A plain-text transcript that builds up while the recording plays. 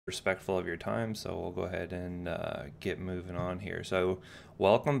respectful of your time, so we'll go ahead and get moving on here. So,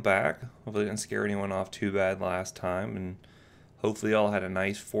 welcome back. Hopefully, didn't scare anyone off too bad last time, and hopefully, y'all had a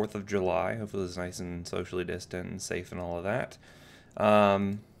nice 4th of July. Hopefully, it was nice and socially distant and safe and all of that.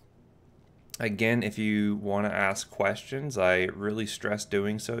 Again, if you want to ask questions, I really stress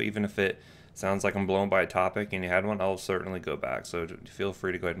doing so, even if it sounds like I'm blown by a topic and you had one, I'll certainly go back. So feel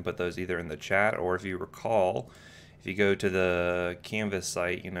free to go ahead and put those either in the chat, or if you recall, if you go to the Canvas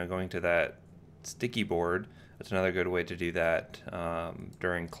site, going to that sticky board, that's another good way to do that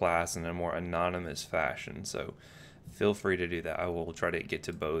during class in a more anonymous fashion. So feel free to do that. I will try to get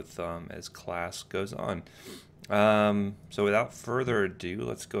to both as class goes on. So without further ado,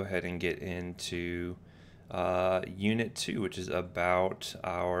 let's go ahead and get into Unit 2, which is about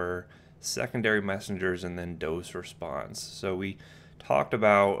our secondary messengers and then dose response. So we talked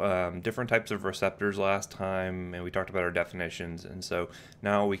about different types of receptors last time, and we talked about our definitions, and so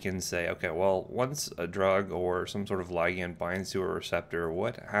now we can say, okay, well, once a drug or some sort of ligand binds to a receptor,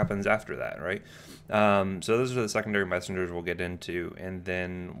 what happens after that, right? So those are the secondary messengers we'll get into, and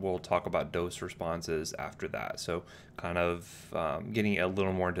then we'll talk about dose responses after that, so kind of getting a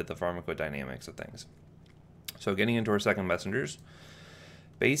little more into the pharmacodynamics of things. So getting into our second messengers,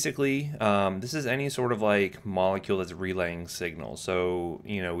 basically, this is any sort of like molecule that's relaying signals. So,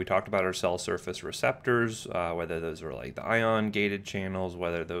 we talked about our cell surface receptors, whether those are like the ion-gated channels,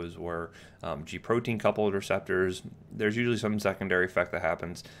 whether those were G-protein coupled receptors. There's usually some secondary effect that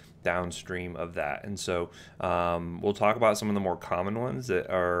happens downstream of that. And so we'll talk about some of the more common ones that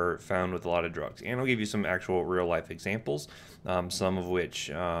are found with a lot of drugs. And I'll give you some actual real-life examples, some of which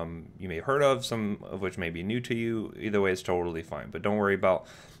you may have heard of, some of which may be new to you. Either way, it's totally fine. But don't worry about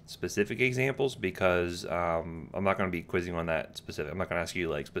specific examples, because I'm not going to be quizzing on that specific. I'm not going to ask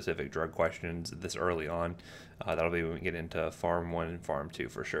you like specific drug questions this early on. That'll be when we get into Pharm 1 and Pharm 2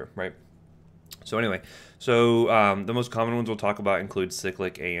 for sure, right? So anyway, the most common ones we'll talk about include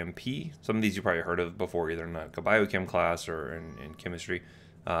cyclic AMP. Some of these you probably heard of before, either in like a biochem class or in chemistry,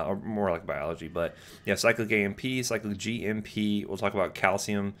 or more like biology. But yeah, cyclic AMP, cyclic GMP. We'll talk about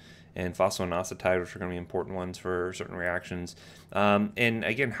calcium and phosphoinositide, which are going to be important ones for certain reactions. And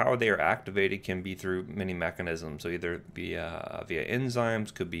again, how they are activated can be through many mechanisms. So either via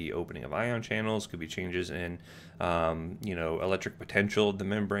enzymes, could be opening of ion channels, could be changes in electric potential of the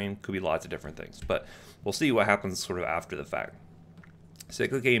membrane, could be lots of different things. But we'll see what happens sort of after the fact.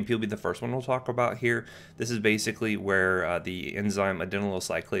 Cyclic AMP will be the first one we'll talk about here. This is basically where the enzyme adenylyl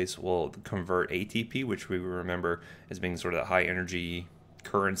cyclase will convert ATP, which we remember as being sort of the high energy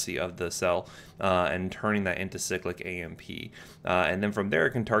currency of the cell, and turning that into cyclic AMP. And then from there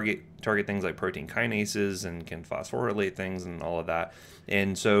it can target things like protein kinases and can phosphorylate things and all of that.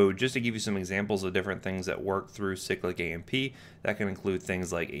 And so just to give you some examples of different things that work through cyclic AMP, that can include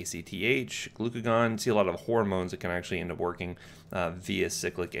things like ACTH, glucagon. See a lot of hormones that can actually end up working via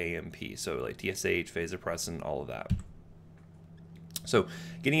cyclic AMP. So like TSH, vasopressin, all of that. So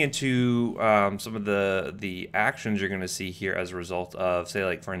getting into some of the actions you're going to see here as a result of, say,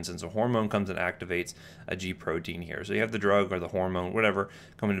 like, for instance, a hormone comes and activates a G protein here. So you have the drug or the hormone, whatever,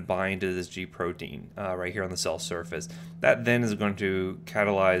 coming to bind to this G protein right here on the cell surface. That then is going to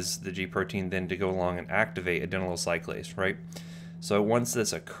catalyze the G protein then to go along and activate adenylyl cyclase, right? So once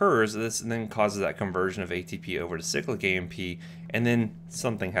this occurs, this then causes that conversion of ATP over to cyclic AMP, and then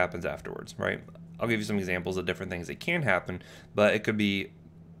something happens afterwards, right? I'll give you some examples of different things that can happen, but it could be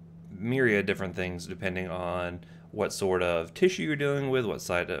myriad different things depending on what sort of tissue you're dealing with, what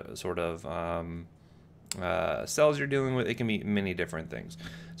sort of cells you're dealing with. It can be many different things.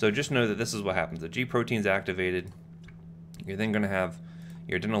 So just know that this is what happens. The G protein is activated. You're then going to have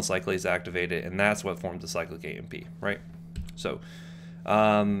your adenylyl cyclase activated, and that's what forms the cyclic AMP, right? So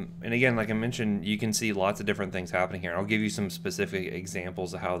and again, like I mentioned, you can see lots of different things happening here. I'll give you some specific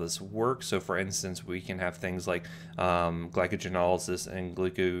examples of how this works. So for instance, we can have things like glycogenolysis and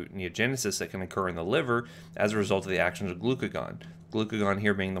gluconeogenesis that can occur in the liver as a result of the actions of glucagon. Glucagon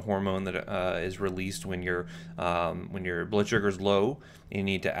here being the hormone that is released when your blood sugar is low, you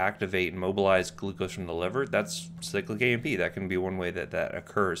need to activate and mobilize glucose from the liver. That's cyclic AMP. That can be one way that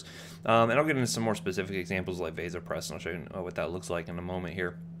occurs. And I'll get into some more specific examples like vasopressin. I'll show you what that looks like in a moment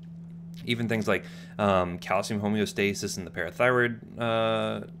here. Even things like calcium homeostasis in the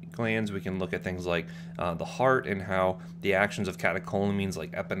parathyroid glands. We can look at things like the heart and how the actions of catecholamines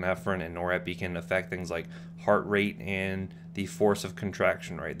like epinephrine and norepi can affect things like heart rate and the force of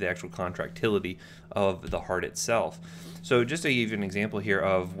contraction, right? The actual contractility of the heart itself. So just to give you an example here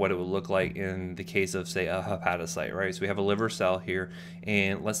of what it would look like in the case of, say, a hepatocyte, right? So we have a liver cell here,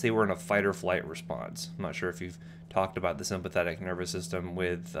 and let's say we're in a fight or flight response. I'm not sure if you've talked about the sympathetic nervous system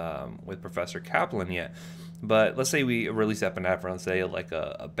with Professor Kaplan yet. But let's say we release epinephrine, say like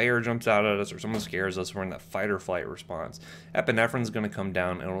a bear jumps out at us or someone scares us, we're in that fight or flight response. Epinephrine is going to come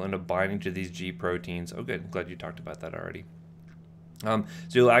down and it'll end up binding to these G proteins. Oh, good. I'm glad you talked about that already. So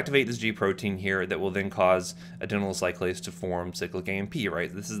you'll activate this G protein here that will then cause adenylyl cyclase to form cyclic AMP,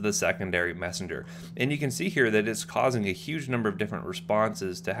 right? This is the secondary messenger. And you can see here that it's causing a huge number of different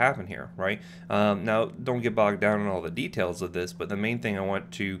responses to happen here, right? Now, don't get bogged down in all the details of this, but the main thing I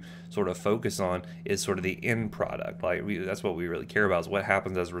want to sort of focus on is sort of the end product. Like that's what we really care about, is what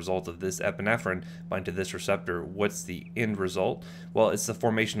happens as a result of this epinephrine bind to this receptor. What's the end result? Well, it's the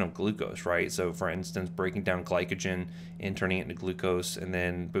formation of glucose, right? So for instance, breaking down glycogen and turning it into glucose, and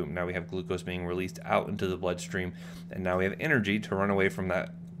then boom, now we have glucose being released out into the bloodstream, and now we have energy to run away from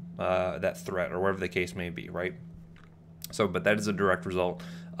that that threat or whatever the case may be, right? So, but that is a direct result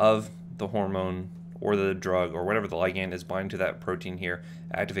of the hormone or the drug or whatever the ligand is binding to that protein here,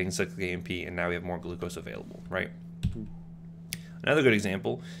 activating cyclic AMP, and now we have more glucose available, right? Another good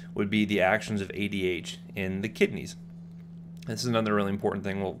example would be the actions of ADH in the kidneys. This is another really important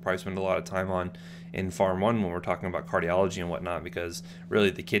thing we'll probably spend a lot of time on in Pharm 1 when we're talking about cardiology and whatnot, because really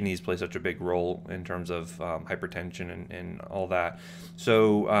the kidneys play such a big role in terms of hypertension and all that.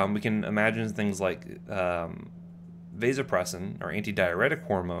 So we can imagine things like vasopressin, or antidiuretic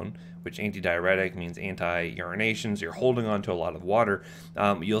hormone, which antidiuretic means anti-urination, so you're holding on to a lot of water.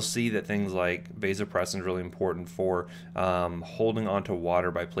 You'll see that things like vasopressin is really important for holding on to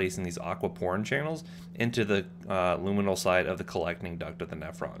water by placing these aquaporin channels into the luminal side of the collecting duct of the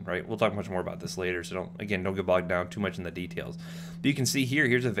nephron, right? We'll talk much more about this later, so don't get bogged down too much in the details. But you can see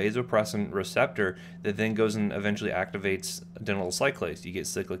here's a vasopressin receptor that then goes and eventually activates adenylyl cyclase. You get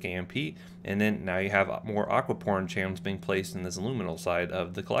cyclic AMP, and then now you have more aquaporin channels being placed in this luminal side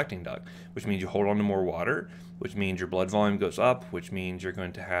of the collecting duct, which means you hold on to more water, which means your blood volume goes up, which means you're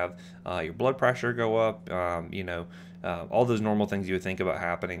going to have your blood pressure go up, all those normal things you would think about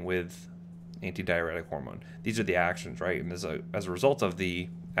happening with antidiuretic hormone. These are the actions, right? And as a result of the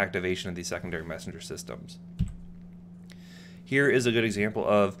activation of these secondary messenger systems. Here is a good example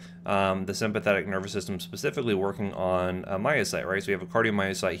of the sympathetic nervous system specifically working on a myocyte, right? So we have a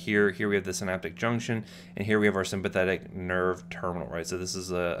cardiomyocyte here. Here we have the synaptic junction, and here we have our sympathetic nerve terminal, right? So this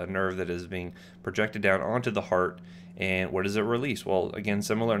is a nerve that is being projected down onto the heart. And what does it release? Well, again,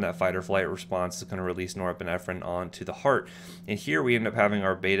 similar in that fight or flight response, it's going to release norepinephrine onto the heart. And here we end up having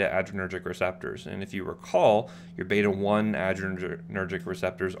our beta adrenergic receptors. And if you recall, your beta 1 adrenergic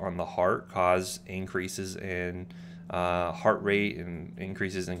receptors on the heart cause increases in heart rate and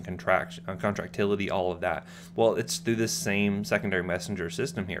increases in contractility, all of that. Well, it's through this same secondary messenger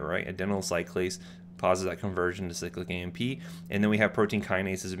system here, right? Adenylyl cyclase causes that conversion to cyclic AMP, and then we have protein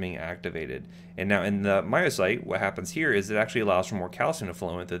kinases being activated. And now in the myocyte, what happens here is it actually allows for more calcium to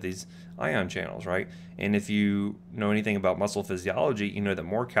flow into these ion channels, right? And if you know anything about muscle physiology, you know that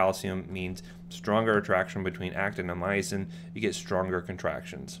more calcium means stronger attraction between actin and myosin. You get stronger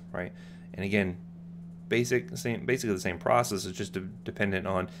contractions, right? And again, basically the same process. It's just dependent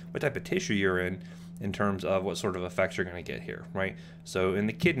on what type of tissue you're in terms of what sort of effects you're going to get here, right? So in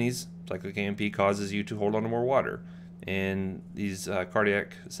the kidneys, cyclic AMP causes you to hold on to more water. In these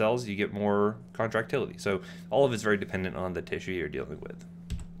cardiac cells, you get more contractility. So all of it's very dependent on the tissue you're dealing with.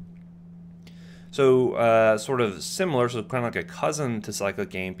 So sort of similar, so kind of like a cousin to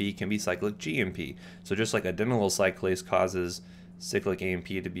cyclic AMP can be cyclic GMP. So just like adenylyl cyclase causes cyclic AMP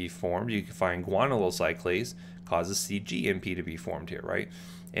to be formed, you can find guanylyl cyclase causes cGMP to be formed here, right?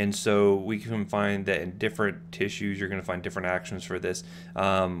 And so we can find that in different tissues, you're going to find different actions for this.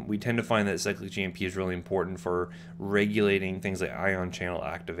 We tend to find that cyclic GMP is really important for regulating things like ion channel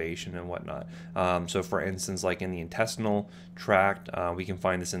activation and whatnot. So for instance, like in the intestinal tract, we can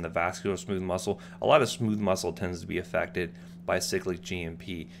find this in the vascular smooth muscle. A lot of smooth muscle tends to be affected by cyclic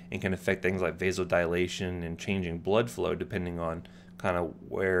GMP and can affect things like vasodilation and changing blood flow depending on kind of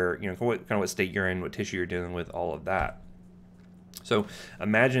where, what state you're in, what tissue you're dealing with, all of that. So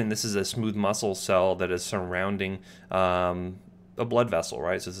imagine this is a smooth muscle cell that is surrounding a blood vessel,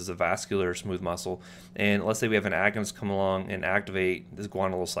 right? So this is a vascular smooth muscle. And let's say we have an agonist come along and activate this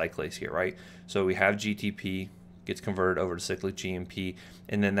guanylyl cyclase here, right? So we have GTP, gets converted over to cyclic GMP,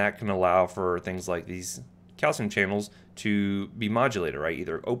 and then that can allow for things like these calcium channels to be modulated, right?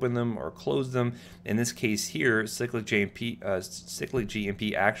 Either open them or close them. In this case here, cyclic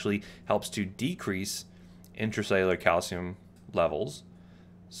GMP actually helps to decrease intracellular calcium levels.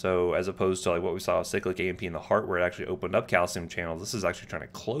 So as opposed to like what we saw with cyclic AMP in the heart where it actually opened up calcium channels, this is actually trying to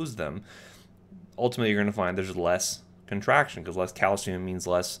close them. Ultimately, you're going to find there's less contraction because less calcium means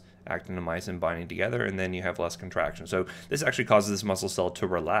less actin and binding together, and then you have less contraction. So this actually causes this muscle cell to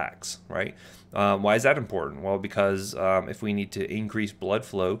relax, right? Why is that important? Well, because if we need to increase blood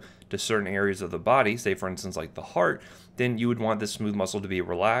flow to certain areas of the body, say for instance like the heart, then you would want this smooth muscle to be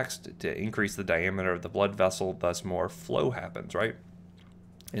relaxed to increase the diameter of the blood vessel, thus more flow happens, right?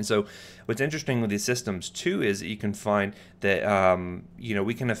 And so what's interesting with these systems too is that you can find that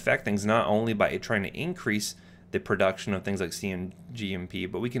we can affect things not only by trying to increase the production of things like CGMP,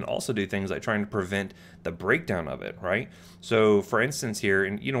 but we can also do things like trying to prevent the breakdown of it, right? So for instance here,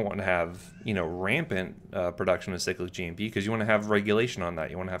 and you don't want to have rampant production of cyclic GMP, because you want to have regulation on that,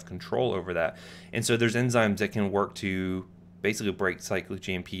 you want to have control over that. And so there's enzymes that can work to basically break cyclic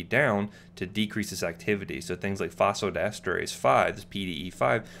GMP down to decrease this activity. So things like phosphodiesterase 5, this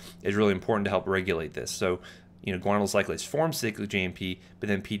PDE5, is really important to help regulate this. So guanylyl cyclase forms cyclic GMP, but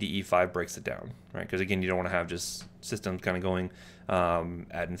then PDE5 breaks it down, right? Because again, you don't want to have just systems kind of going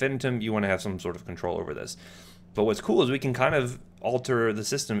ad infinitum. You want to have some sort of control over this. But what's cool is we can kind of alter the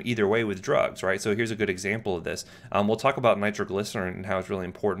system either way with drugs, right? So here's a good example of this. We'll talk about nitroglycerin and how it's really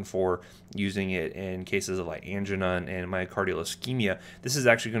important for using it in cases of like angina and myocardial ischemia. This is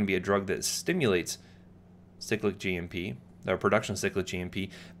actually going to be a drug that stimulates cyclic GMP, or production of cyclic GMP.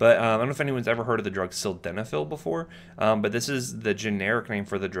 But I don't know if anyone's ever heard of the drug sildenafil before, but this is the generic name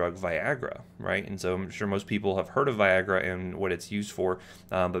for the drug Viagra, right? And so I'm sure most people have heard of Viagra and what it's used for,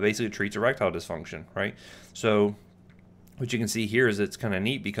 but basically it treats erectile dysfunction, right? So what you can see here is it's kind of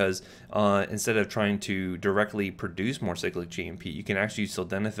neat because instead of trying to directly produce more cyclic GMP, you can actually use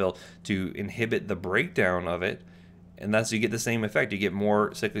sildenafil to inhibit the breakdown of it, and thus you get the same effect. You get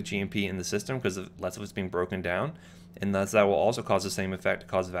more cyclic GMP in the system because less of it's being broken down, and thus that will also cause the same effect,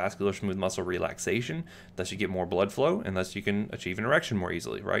 cause vascular smooth muscle relaxation. Thus you get more blood flow, and thus you can achieve an erection more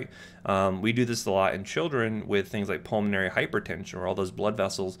easily, right? We do this a lot in children with things like pulmonary hypertension, where all those blood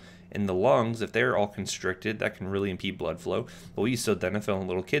vessels in the lungs, if they're all constricted, that can really impede blood flow. But we use sildenafil in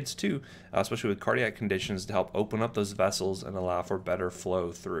little kids too, especially with cardiac conditions, to help open up those vessels and allow for better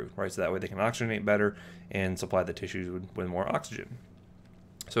flow through, right? So that way they can oxygenate better and supply the tissues with more oxygen.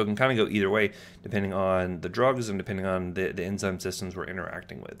 So it can kind of go either way depending on the drugs and depending on the enzyme systems we're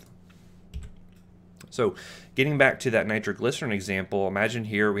interacting with. So getting back to that nitroglycerin example, imagine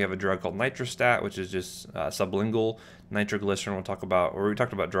here we have a drug called Nitrostat, which is just sublingual nitroglycerin. We talked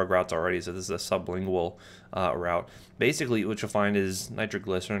about drug routes already, so this is a sublingual route. Basically, what you'll find is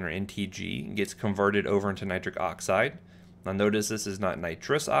nitroglycerin, or NTG, gets converted over into nitric oxide. Now notice this is not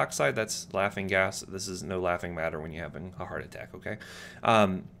nitrous oxide, that's laughing gas. This is no laughing matter when you're having a heart attack, okay?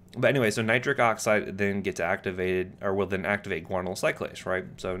 But anyway, so nitric oxide then gets activated, or will then activate guanylyl cyclase, right?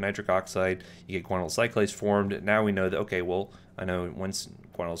 So nitric oxide, you get guanylyl cyclase formed. Now we know that, okay, well, I know once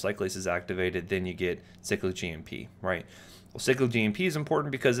guanylyl cyclase is activated, then you get cyclic GMP, right? Well, cyclic GMP is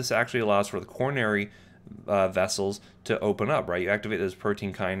important because this actually allows for the coronary vessels to open up, right? You activate those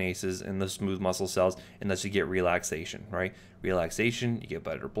protein kinases in the smooth muscle cells, and thus you get relaxation, right? Relaxation, you get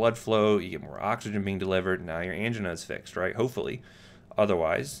better blood flow, you get more oxygen being delivered. Now your angina is fixed, right? Hopefully.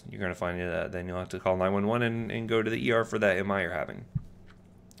 Otherwise, you're going to find that then you'll have to call 911 and go to the ER for that MI you're having.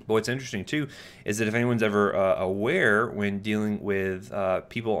 But what's interesting too is that if anyone's ever aware when dealing with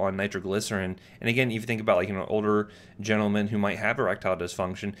people on nitroglycerin, and again, if you think about older gentlemen who might have erectile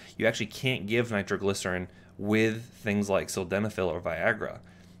dysfunction, you actually can't give nitroglycerin with things like sildenafil or Viagra.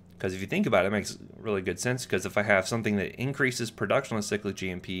 Because if you think about it, it makes really good sense, because if I have something that increases production of cyclic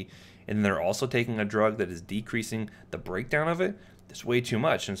GMP and they're also taking a drug that is decreasing the breakdown of it, it's way too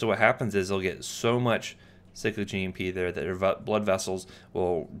much. And so what happens is they'll get so much cyclic GMP there that their blood vessels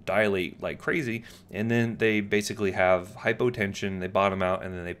will dilate like crazy, and then they basically have hypotension, they bottom out,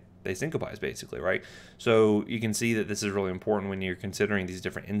 and then they syncopize basically, right? So you can see that this is really important when you're considering these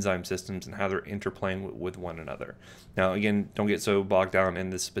different enzyme systems and how they're interplaying with one another. Now again, don't get so bogged down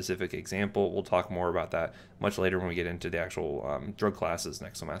in this specific example. We'll talk more about that much later when we get into the actual drug classes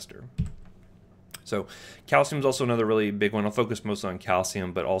next semester. So calcium is also another really big one. I'll focus mostly on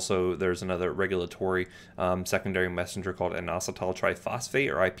calcium, but also there's another regulatory secondary messenger called inositol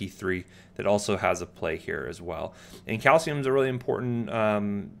triphosphate, or IP3, that also has a play here as well. And calcium is a really important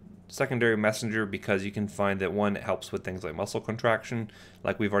secondary messenger because you can find that, one, it helps with things like muscle contraction,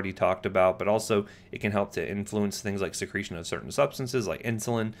 like we've already talked about, but also it can help to influence things like secretion of certain substances, like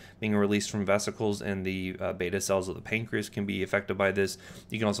insulin being released from vesicles, and the beta cells of the pancreas can be affected by this.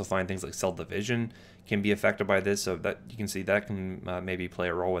 You can also find things like cell division can be affected by this, so that you can see that can maybe play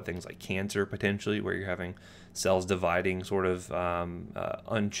a role with things like cancer potentially, where you're having cells dividing sort of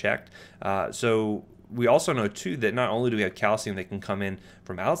unchecked. So We also know too that not only do we have calcium that can come in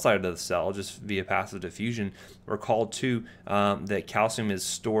from outside of the cell just via passive diffusion, recall too that calcium is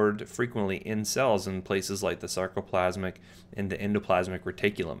stored frequently in cells in places like the sarcoplasmic and the endoplasmic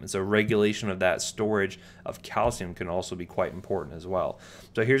reticulum. And so regulation of that storage of calcium can also be quite important as well.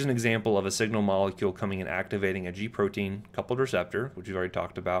 So here's an example of a signal molecule coming and activating a G protein coupled receptor, which we've already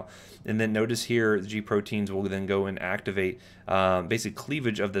talked about. And then notice here the G proteins will then go and activate basic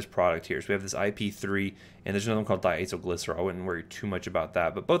cleavage of this product here. So we have this IP3, and there's another one called diacylglycerol. I wouldn't worry too much about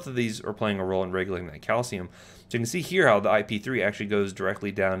that, but both of these are playing a role in regulating that calcium. So you can see here how the IP3 actually goes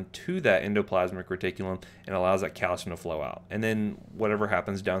directly down to that endoplasmic reticulum and allows that calcium to flow out. And then whatever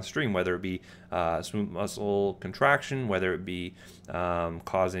happens downstream, whether it be smooth muscle contraction, whether it be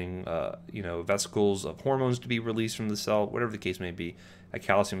causing vesicles of hormones to be released from the cell, whatever the case may be,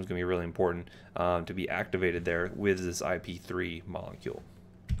 calcium is going to be really important to be activated there with this IP3 molecule.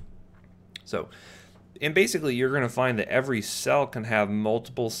 So, and basically you're going to find that every cell can have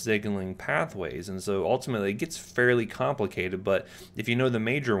multiple signaling pathways, and so ultimately it gets fairly complicated, but if you know the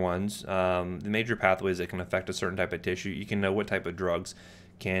major ones, the major pathways that can affect a certain type of tissue, you can know what type of drugs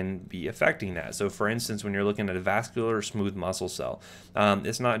can be affecting that. So for instance, when you're looking at a vascular or smooth muscle cell,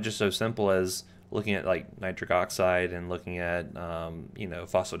 it's not just so simple as looking at like nitric oxide and looking at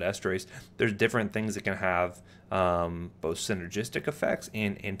phosphodiesterase. There's different things that can have both synergistic effects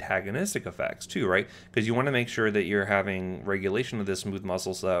and antagonistic effects too, right? Because you want to make sure that you're having regulation of this smooth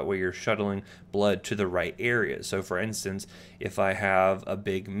muscle cell where you're shuttling blood to the right areas. So for instance, if I have a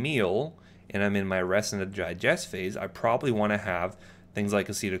big meal and I'm in my rest and digest phase, I probably want to have things like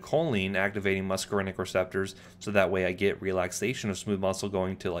acetylcholine activating muscarinic receptors, so that way I get relaxation of smooth muscle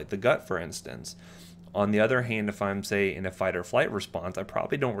going to like the gut, for instance. On the other hand, if I'm, say, in a fight or flight response, I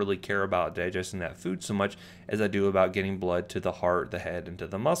probably don't really care about digesting that food so much as I do about getting blood to the heart, the head, and to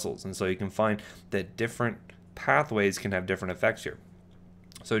the muscles. And so you can find that different pathways can have different effects here.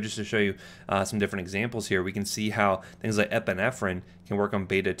 So just to show you some different examples here, we can see how things like epinephrine can work on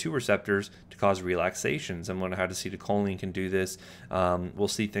beta-2 receptors to cause relaxation. Similar to how acetylcholine can do this. We'll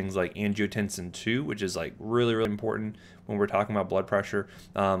see things like angiotensin 2, which is like really, really important when we're talking about blood pressure,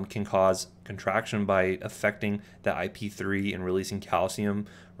 can cause contraction by affecting the IP3 and releasing calcium,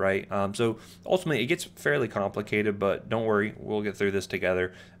 right? So ultimately it gets fairly complicated, but don't worry, we'll get through this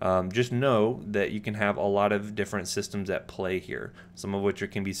together. Just know that you can have a lot of different systems at play here, some of which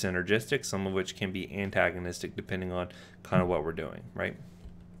can be synergistic, some of which can be antagonistic depending on kind of what we're doing, right?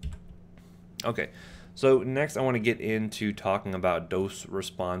 Okay, so next I want to get into talking about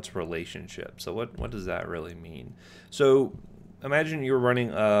dose-response relationship. So what does that really mean? So imagine you're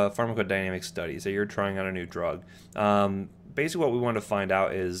running a pharmacodynamic study, so you're trying out a new drug. Basically what we want to find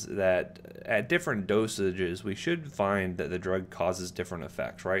out is that at different dosages, we should find that the drug causes different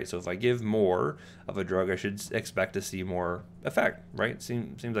effects, right? So if I give more of a drug, I should expect to see more effect, right?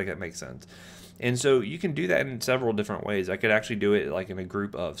 Seems like that makes sense. And so you can do that in several different ways. I could actually do it like in a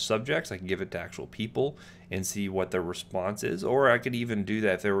group of subjects. I can give it to actual people and see what their response is. Or I could even do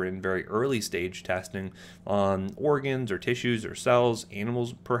that if they were in very early stage testing on organs or tissues or cells,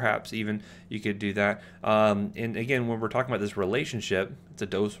 animals perhaps even. You could do that. And again, when we're talking about this relationship, it's a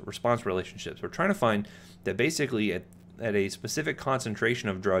dose-response relationship. So we're trying to find that basically at a specific concentration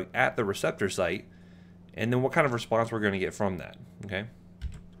of drug at the receptor site, and then what kind of response we're going to get from that, okay?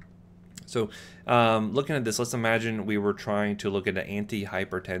 So looking at this, let's imagine we were trying to look at an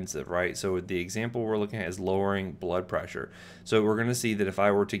antihypertensive, right? So the example we're looking at is lowering blood pressure. So we're going to see that if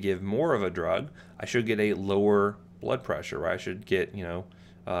I were to give more of a drug, I should get a lower blood pressure, right? I should get,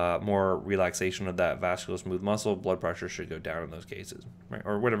 more relaxation of that vascular smooth muscle. Blood pressure should go down in those cases, right?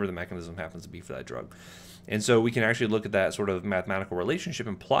 Or whatever the mechanism happens to be for that drug. And so we can actually look at that sort of mathematical relationship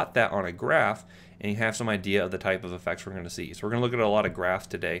and plot that on a graph, and you have some idea of the type of effects we're going to see. So we're going to look at a lot of graphs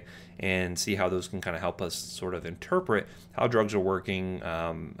today and see how those can kind of help us sort of interpret how drugs are working.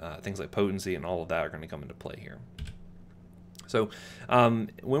 Things like potency and all of that are going to come into play here. So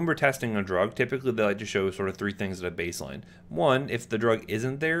when we're testing a drug, typically they like to show sort of three things at a baseline. One, if the drug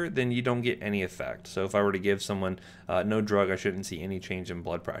isn't there, then you don't get any effect. So if I were to give someone no drug, I shouldn't see any change in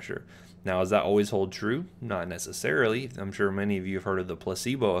blood pressure. Now, does that always hold true? Not necessarily. I'm sure many of you have heard of the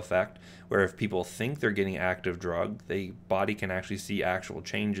placebo effect, where if people think they're getting active drug, the body can actually see actual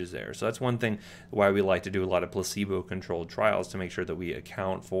changes there. So that's one thing why we like to do a lot of placebo-controlled trials, to make sure that we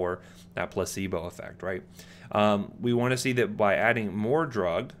account for that placebo effect, right? We want to see that by adding more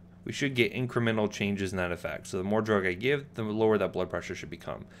drug, we should get incremental changes in that effect. So the more drug I give, the lower that blood pressure should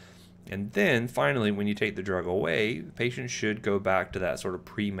become. And then finally, when you take the drug away, the patient should go back to that sort of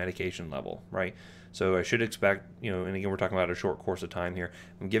pre-medication level, right? So I should expect, and again, we're talking about a short course of time here.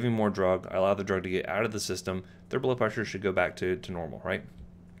 I'm giving more drug. I allow the drug to get out of the system. Their blood pressure should go back to normal, right?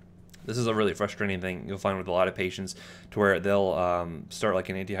 This is a really frustrating thing you'll find with a lot of patients, to where they'll start like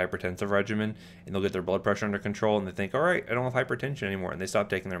an antihypertensive regimen, and they'll get their blood pressure under control, and they think, all right, I don't have hypertension anymore, and they stop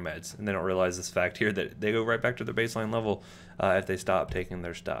taking their meds, and they don't realize this fact here that they go right back to their baseline level if they stop taking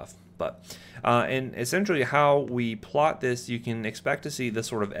their stuff. But and essentially how we plot this, you can expect to see this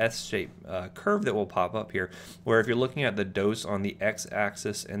sort of S-shaped curve that will pop up here, where if you're looking at the dose on the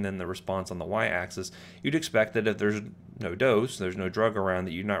x-axis and then the response on the y-axis, you'd expect that if there's no dose, there's no drug around,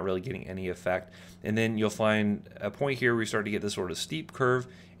 that you're not really getting any effect. And then you'll find a point here where you start to get this sort of steep curve,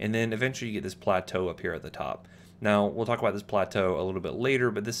 and then eventually you get this plateau up here at the top. Now, we'll talk about this plateau a little bit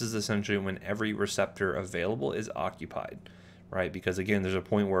later, but this is essentially when every receptor available is occupied, right? Because again, there's a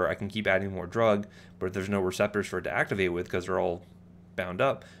point where I can keep adding more drug, but if there's no receptors for it to activate with because they're all bound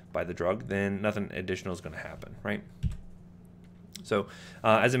up by the drug, then nothing additional is going to happen, right? So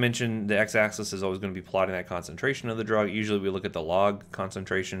as I mentioned, the x-axis is always going to be plotting that concentration of the drug. Usually we look at the log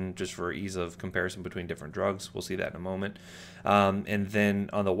concentration just for ease of comparison between different drugs. We'll see that in a moment. And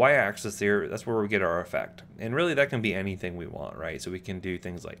then on the y-axis there, that's where we get our effect. And really that can be anything we want, right? So we can do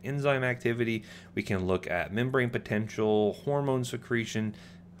things like enzyme activity. We can look at membrane potential, hormone secretion,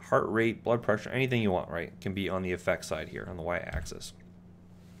 heart rate, blood pressure, anything you want, right? Can be on the effect side here on the y-axis.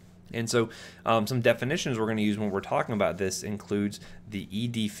 And so some definitions we're going to use when we're talking about this includes the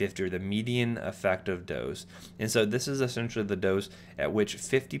ED50, or the median effective dose. And so this is essentially the dose at which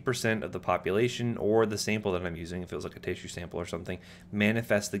 50% of the population, or the sample that I'm using, if it was like a tissue sample or something,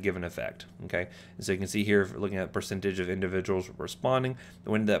 manifests the given effect. Okay, and so you can see here, if we're looking at percentage of individuals responding,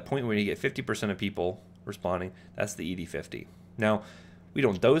 when that point when you get 50% of people responding, that's the ED50. Now, we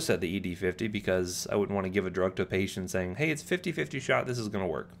don't dose at the ED50 because I wouldn't want to give a drug to a patient saying, hey, it's 50-50 shot, this is going to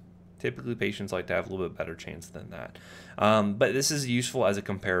work. Typically, patients like to have a little bit better chance than that. But this is useful as a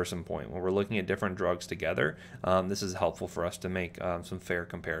comparison point. When we're looking at different drugs together, this is helpful for us to make some fair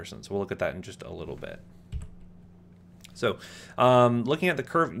comparisons. We'll look at that in just a little bit. So looking at the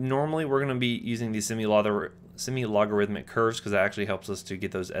curve, normally we're going to be using these semi-logarithmic curves because that actually helps us to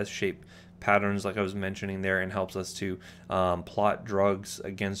get those S-shaped patterns like I was mentioning there, and helps us to plot drugs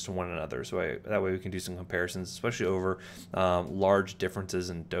against one another. So that way we can do some comparisons, especially over large differences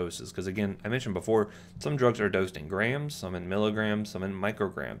in doses. Because again, I mentioned before, some drugs are dosed in grams, some in milligrams, some in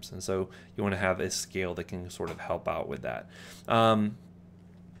micrograms. And so you want to have a scale that can sort of help out with that.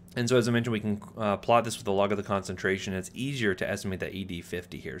 And so as I mentioned, we can plot this with the log of the concentration. It's easier to estimate that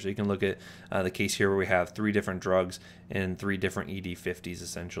ED50 here. So you can look at the case here where we have 3 different drugs and 3 different ED50s,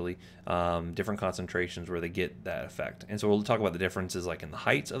 essentially, different concentrations where they get that effect. And so we'll talk about the differences like in the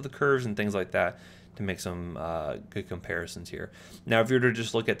heights of the curves and things like that to make some good comparisons here. Now, if you were to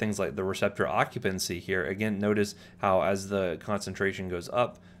just look at things like the receptor occupancy here, again, notice how as the concentration goes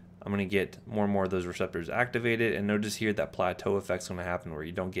up, I'm going to get more and more of those receptors activated, and notice here that plateau effect is going to happen where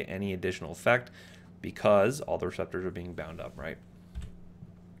you don't get any additional effect because all the receptors are being bound up, right?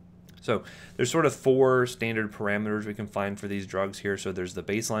 So there's sort of 4 standard parameters we can find for these drugs here. So there's the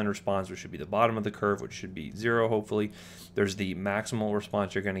baseline response, which should be the bottom of the curve, which should be 0, hopefully. There's the maximal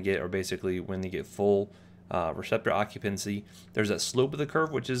response you're going to get, or basically when you get full receptor occupancy. There's that slope of the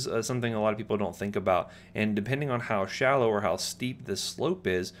curve, which is something a lot of people don't think about. And depending on how shallow or how steep this slope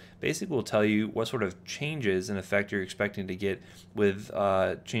is, basically will tell you what sort of changes in effect you're expecting to get with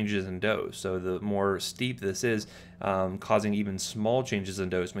changes in dose. So the more steep this is, causing even small changes in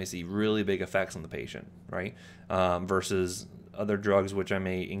dose may see really big effects on the patient, right? Versus other drugs, which I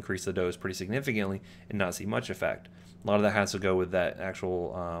may increase the dose pretty significantly and not see much effect. A lot of that has to go with that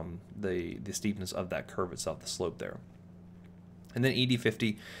actual, the steepness of that curve itself, the slope there. And then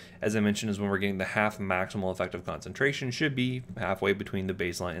ED50, as I mentioned, is when we're getting the half maximal effective concentration, should be halfway between the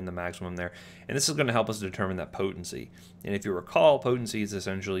baseline and the maximum there. And this is going to help us determine that potency. And if you recall, potency is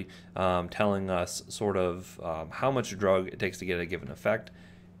essentially telling us sort of how much drug it takes to get a given effect.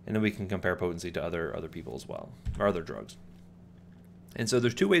 And then we can compare potency to other people as well, or other drugs. And so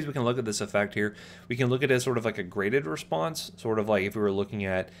there's 2 ways we can look at this effect here. We can look at it as sort of like a graded response, sort of like if we were looking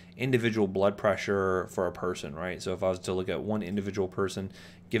at individual blood pressure for a person, right? So if I was to look at one individual person,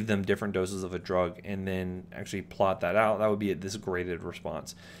 give them different doses of a drug, and then actually plot that out, that would be this graded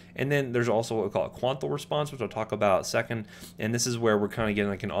response. And then there's also what we call a quantal response, which I'll talk about second. And this is where we're kind of getting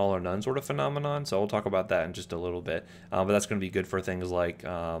like an all or none sort of phenomenon. So I'll talk about that in just a little bit. But that's going to be good for things like, say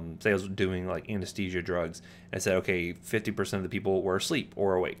I was doing like anesthesia drugs. And I said, okay, 50% of the people were asleep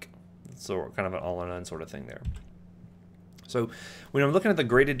or awake. So kind of an all or none sort of thing there. So when I'm looking at the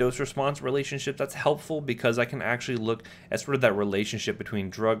graded dose response relationship, that's helpful because I can actually look at sort of that relationship between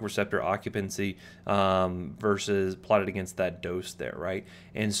drug receptor occupancy versus plotted against that dose there, right?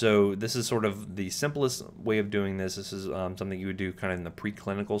 And so this is sort of the simplest way of doing this. This is something you would do kind of in the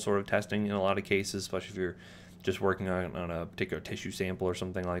preclinical sort of testing in a lot of cases, especially if you're just working on a particular tissue sample or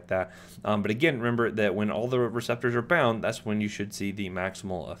something like that. But again, remember that when all the receptors are bound, that's when you should see the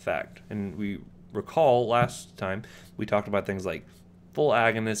maximal effect. And we recall last time we talked about things like full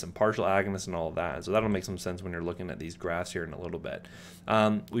agonists and partial agonists and all of that. So that'll make some sense when you're looking at these graphs here in a little bit.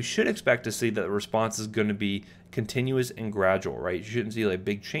 We should expect to see that the response is going to be continuous and gradual, right? You shouldn't see like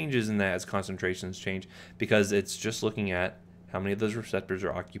big changes in that as concentrations change because it's just looking at how many of those receptors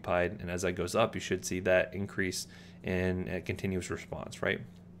are occupied, and as that goes up, you should see that increase in a continuous response, right?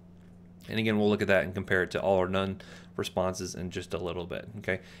 And again, we'll look at that and compare it to all or none responses in just a little bit,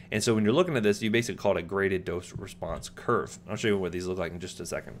 okay? And so when you're looking at this, you basically call it a graded dose response curve. I'll show you what these look like in just a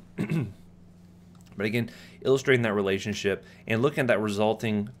second. But again, illustrating that relationship and looking at that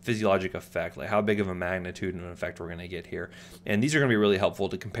resulting physiologic effect, like how big of a magnitude and an effect we're going to get here. And these are going to be really helpful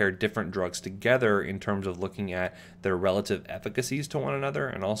to compare different drugs together in terms of looking at their relative efficacies to one another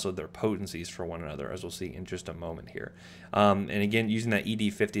and also their potencies for one another, as we'll see in just a moment here. And again, using that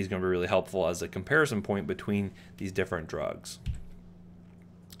ED50 is going to be really helpful as a comparison point between these different drugs.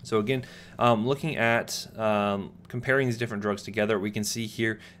 So again, looking at comparing these different drugs together, we can see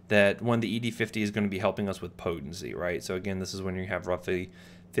here that the ED50 is going to be helping us with potency, right? So again, this is when you have roughly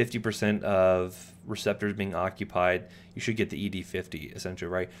 50% of receptors being occupied, you should get the ED50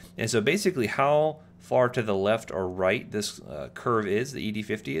 essentially, right? And so basically how far to the left or right this curve is, the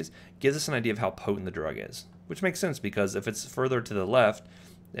ED50 is, gives us an idea of how potent the drug is, which makes sense because if it's further to the left,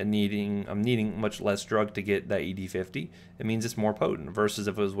 and I'm needing much less drug to get that ED50, it means it's more potent, versus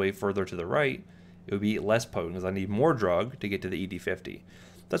if it was way further to the right, it would be less potent because I need more drug to get to the ED50.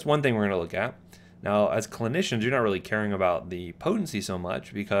 That's one thing we're going to look at. Now, as clinicians, you're not really caring about the potency so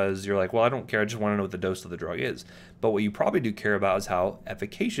much because you're like, well, I don't care, I just want to know what the dose of the drug is. But what you probably do care about is how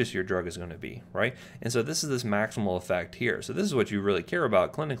efficacious your drug is going to be, right? And so this is this maximal effect here. So this is what you really care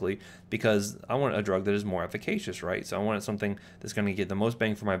about clinically because I want a drug that is more efficacious, right? So I want something that's going to get the most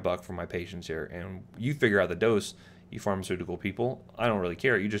bang for my buck for my patients here. And you figure out the dose, you pharmaceutical people. I don't really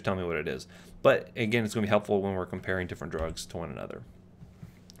care. You just tell me what it is. But again, it's going to be helpful when we're comparing different drugs to one another.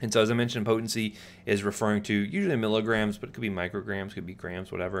 And so as I mentioned, potency is referring to usually milligrams, but it could be micrograms, could be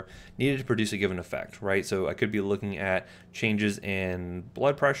grams, whatever, needed to produce a given effect, right? So I could be looking at changes in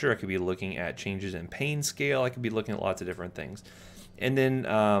blood pressure. I could be looking at changes in pain scale. I could be looking at lots of different things. And then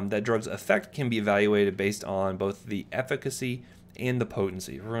that drug's effect can be evaluated based on both the efficacy and the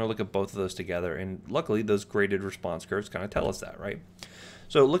potency. We're going to look at both of those together. And luckily, those graded response curves kind of tell us that, right?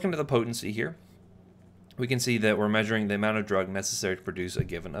 So looking at the potency here, we can see that we're measuring the amount of drug necessary to produce a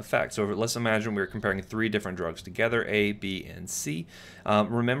given effect. So let's imagine we're comparing 3 different drugs together, A, B, and C.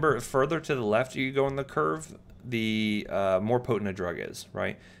 Remember, further to the left you go in the curve, the more potent a drug is,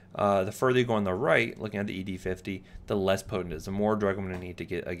 right? The further you go on the right, looking at the ED50, the less potent it is. The more drug I'm going to need to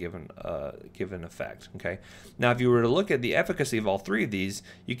get a given effect, okay? Now, if you were to look at the efficacy of all 3 of these,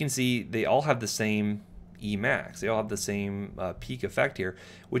 you can see they all have the same Emax. They all have the same peak effect here,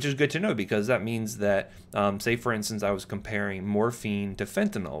 which is good to know because that means that, say for instance, I was comparing morphine to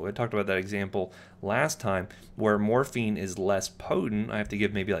fentanyl. We talked about that example last time where morphine is less potent. I have to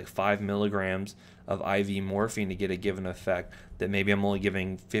give maybe like 5 milligrams of IV morphine to get a given effect that maybe I'm only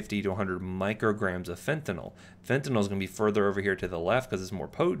giving 50 to 100 micrograms of fentanyl. Fentanyl is going to be further over here to the left because it's more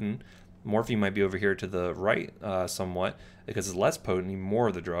potent. Morphine might be over here to the right somewhat because it's less potent, more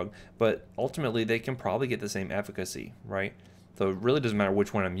of the drug, but ultimately they can probably get the same efficacy, right? So it really doesn't matter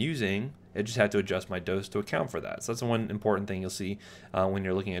which one I'm using, I just have to adjust my dose to account for that. So that's the one important thing you'll see when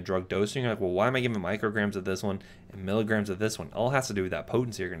you're looking at drug dosing. You're like, well, why am I giving micrograms of this one and milligrams of this one? All has to do with that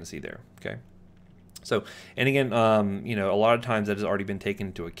potency you're going to see there, okay? So, and again, you know, a lot of times that has already been taken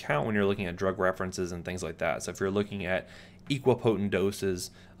into account when you're looking at drug references and things like that. So if you're looking at equipotent doses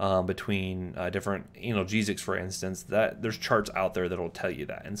between different analgesics, for instance, that there's charts out there that'll tell you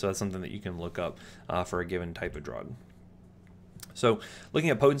that. And so that's something that you can look up for a given type of drug. So looking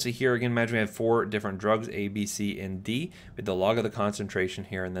at potency here, again, imagine we have 4 different drugs, A, B, C, and D, with the log of the concentration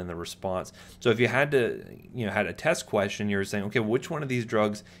here and then the response. So if you had to, had a test question, you're saying, okay, which one of these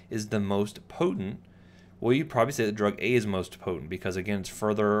drugs is the most potent? Well, you'd probably say that drug A is most potent because, again, it's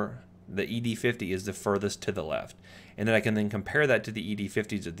further, the ED50 is the furthest to the left. And then I can then compare that to the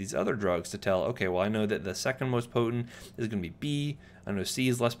ED50s of these other drugs to tell, okay, well, I know that the second most potent is going to be B, I know C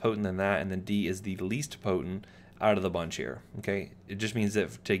is less potent than that, and then D is the least potent out of the bunch here, okay? It just means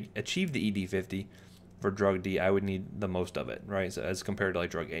that to achieve the ED50, for drug D, I would need the most of it, right? So as compared to like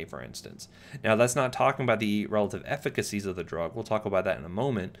drug A, for instance. Now, that's not talking about the relative efficacies of the drug. We'll talk about that in a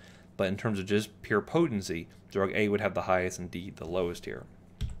moment. But in terms of just pure potency, drug A would have the highest and D the lowest here.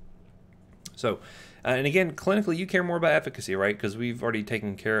 So, and again, clinically, you care more about efficacy, right? Because we've already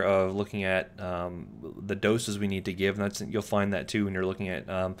taken care of looking at the doses we need to give. And you'll find that too when you're looking at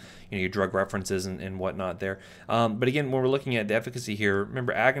your drug references and whatnot there. But again, when we're looking at the efficacy here,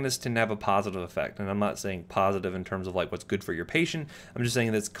 remember, agonists tend to have a positive effect. And I'm not saying positive in terms of like what's good for your patient. I'm just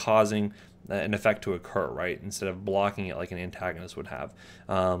saying that's causing an effect to occur, right? Instead of blocking it like an antagonist would have.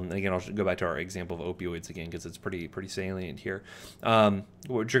 And again, I'll go back to our example of opioids again because it's pretty salient here.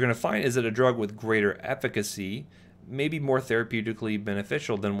 What you're going to find is that a drug with greater efficacy may be more therapeutically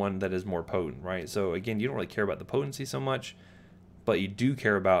beneficial than one that is more potent, right? So again, you don't really care about the potency so much, but you do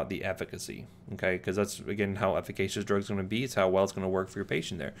care about the efficacy, okay? Because that's, again, how efficacious drug's going to be. It's how well it's going to work for your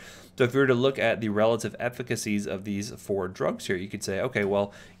patient there. So if we were to look at the relative efficacies of these 4 drugs here, you could say, okay,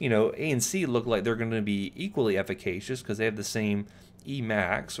 well, A and C look like they're going to be equally efficacious because they have the same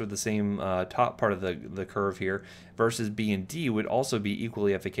Emax, or the same top part of the curve here, versus B and D would also be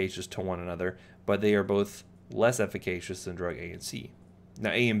equally efficacious to one another, but they are both less efficacious than drug A and C. Now,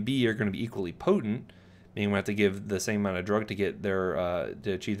 A and B are going to be equally potent, meaning we have to give the same amount of drug to get their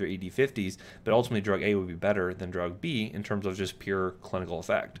to achieve their ED50s, but ultimately drug A would be better than drug B in terms of just pure clinical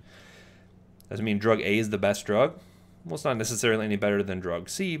effect. Doesn't mean drug A is the best drug. Well, it's not necessarily any better than drug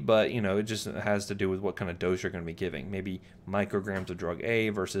C, but it just has to do with what kind of dose you're going to be giving. Maybe micrograms of drug A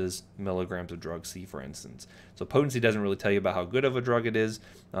versus milligrams of drug C, for instance. So potency doesn't really tell you about how good of a drug it is,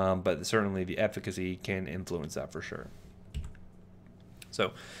 but certainly the efficacy can influence that for sure.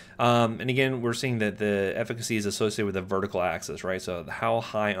 So, and again, we're seeing that the efficacy is associated with the vertical axis, right? So how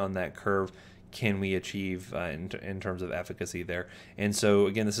high on that curve can we achieve in terms of efficacy there? And so,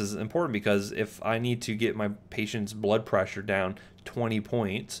 again, this is important because if I need to get my patient's blood pressure down 20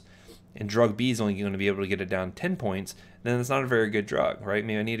 points and drug B is only going to be able to get it down 10 points, then it's not a very good drug, right?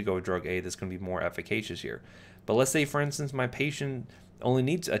 Maybe I need to go with drug A that's going to be more efficacious here. But let's say, for instance, my patient only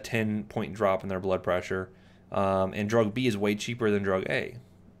needs a 10-point drop in their blood pressure, and drug B is way cheaper than drug A.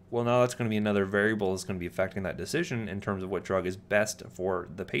 Well, now that's going to be another variable that's going to be affecting that decision in terms of what drug is best for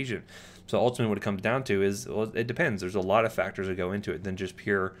the patient. So ultimately what it comes down to is, well, it depends. There's a lot of factors that go into it than just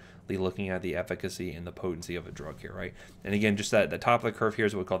purely looking at the efficacy and the potency of a drug here, right? And again, just that the top of the curve here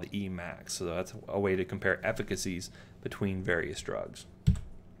is what we call the Emax. So that's a way to compare efficacies between various drugs.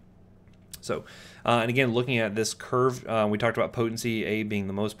 So, and again, looking at this curve, we talked about potency, A being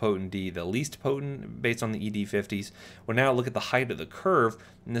the most potent, D the least potent based on the ED50s. We'll now look at the height of the curve,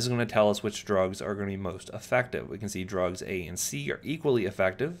 and this is going to tell us which drugs are going to be most effective. We can see drugs A and C are equally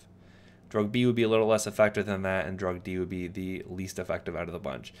effective. Drug B would be a little less effective than that, and drug D would be the least effective out of the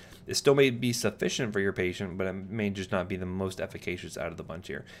bunch. It still may be sufficient for your patient, but it may just not be the most efficacious out of the bunch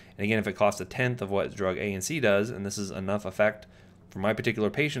here. And again, if it costs 1/10 of what drug A and C does, and this is enough effect for my particular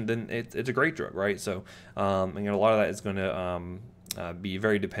patient, then it's a great drug, right? So, again, a lot of that is going to be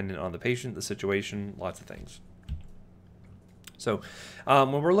very dependent on the patient, the situation, lots of things. So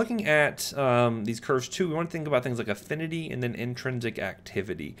when we're looking at these curves too, we want to think about things like affinity and then intrinsic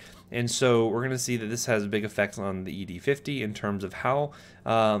activity. And so we're going to see that this has big effects on the ED50 in terms of how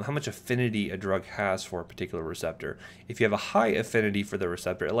much affinity a drug has for a particular receptor. If you have a high affinity for the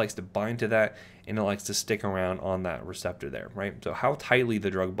receptor, it likes to bind to that and it likes to stick around on that receptor there, right? So how tightly the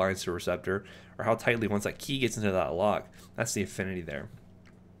drug binds to a receptor, or how tightly once that key gets into that lock, that's the affinity there.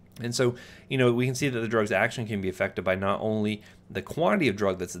 And so, we can see that the drug's action can be affected by not only the quantity of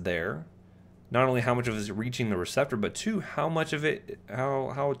drug that's there, not only how much of it is reaching the receptor, but two, how much of it,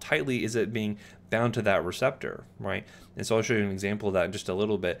 how tightly is it being bound to that receptor, right? And so I'll show you an example of that in just a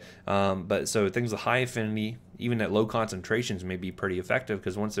little bit. But so things with high affinity, even at low concentrations, may be pretty effective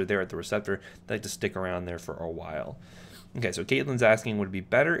because once they're there at the receptor, they like to stick around there for a while. Okay, so Caitlin's asking, would it be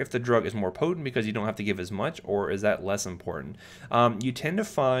better if the drug is more potent because you don't have to give as much, or is that less important? You tend to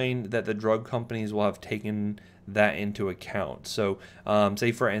find that the drug companies will have taken that into account. So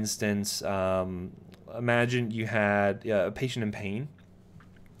say, for instance, imagine you had a patient in pain.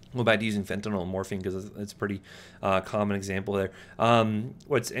 Well, back to using fentanyl and morphine because it's a pretty common example there.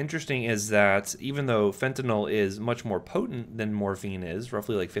 What's interesting is that even though fentanyl is much more potent than morphine is,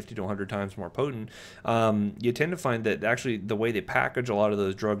 roughly like 50 to 100 times more potent, you tend to find that actually the way they package a lot of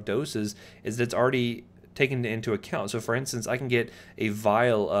those drug doses is that it's already taken into account. So for instance, I can get a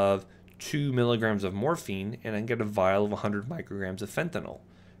vial of 2 milligrams of morphine and I can get a vial of 100 micrograms of fentanyl,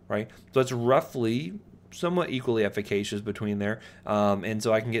 right? So it's roughly somewhat equally efficacious between there, and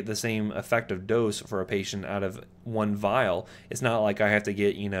so I can get the same effective dose for a patient out of one vial. It's not like I have to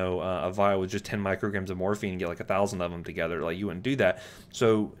get, you know, a vial with just 10 micrograms of morphine and get like 1,000 of them together. Like, you wouldn't do that.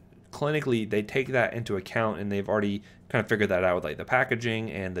 So clinically, they take that into account, and they've already kind of figured that out with like the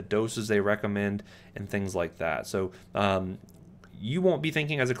packaging and the doses they recommend and things like that. So you won't be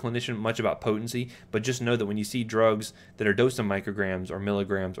thinking as a clinician much about potency, but just know that when you see drugs that are dosed in micrograms or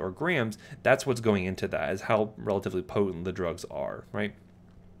milligrams or grams, that's what's going into that, is how relatively potent the drugs are, right?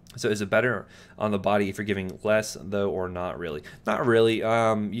 So is it better on the body if you're giving less, though, or not really? Not really.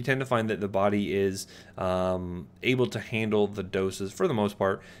 You tend to find that the body is able to handle the doses, for the most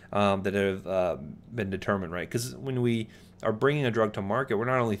part, that have been determined, right? Because when we are bringing a drug to market, we're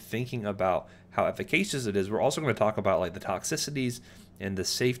not only thinking about how efficacious it is, we're also going to talk about like the toxicities and the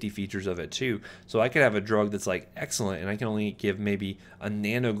safety features of it too. So I could have a drug that's like excellent, and I can only give maybe a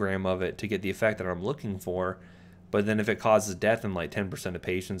nanogram of it to get the effect that I'm looking for. But then if it causes death in like 10% of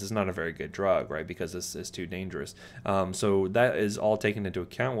patients, it's not a very good drug, right? Because it's too dangerous. So that is all taken into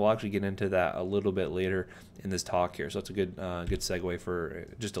account. We'll actually get into that a little bit later in this talk here. So it's a good segue for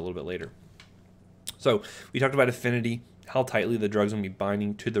just a little bit later. So we talked about affinity, how tightly the drug's going to be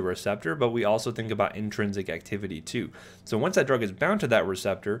binding to the receptor, but we also think about intrinsic activity too. So once that drug is bound to that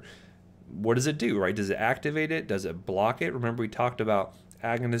receptor, what does it do, right? Does it activate it? Does it block it? Remember, we talked about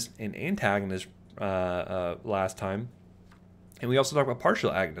agonist and antagonist last time. And we also talk about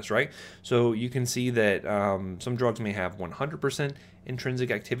partial agonists, right? So you can see that some drugs may have 100%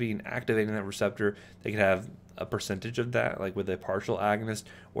 intrinsic activity in activating that receptor. They could have a percentage of that, like with a partial agonist,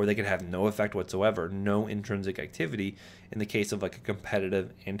 or they could have no effect whatsoever, no intrinsic activity in the case of like a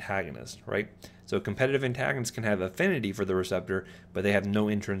competitive antagonist, right? So competitive antagonists can have affinity for the receptor, but they have no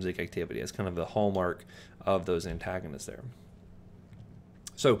intrinsic activity. It's kind of the hallmark of those antagonists there.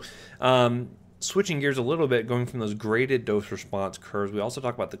 So, switching gears a little bit, going from those graded dose response curves, we also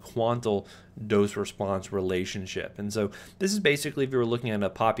talk about the quantal dose response relationship. And so this is basically if you were looking at a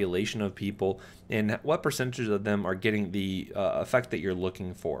population of people and what percentage of them are getting the effect that you're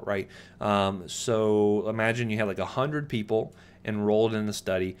looking for, right? So imagine you had like 100 people enrolled in the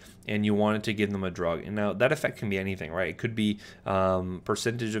study and you wanted to give them a drug. And now that effect can be anything, right? It could be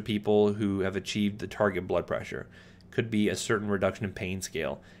percentage of people who have achieved the target blood pressure. Could be a certain reduction in pain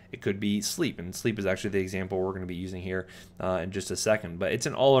scale. It could be sleep, and sleep is actually the example we're going to be using here in just a second. But it's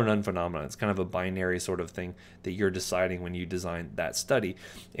an all or none phenomenon. It's kind of a binary sort of thing that you're deciding when you design that study.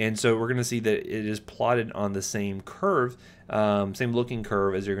 And so we're going to see that it is plotted on the same curve, same looking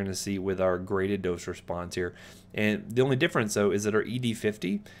curve as you're going to see with our graded dose response here. And the only difference, though, is that our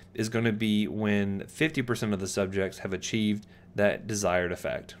ED50 is going to be when 50% of the subjects have achieved that desired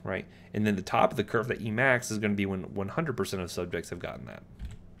effect, right? And then the top of the curve, the Emax, is going to be when 100% of subjects have gotten that.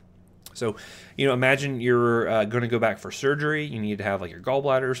 So, you know, imagine you're going to go back for surgery. You need to have like your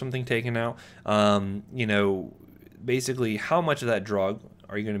gallbladder or something taken out. You know, basically, how much of that drug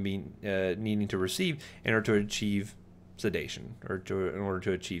are you going to be needing to receive in order to achieve sedation or in order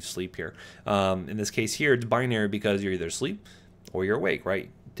to achieve sleep here? In this case here, it's binary because you're either asleep or you're awake,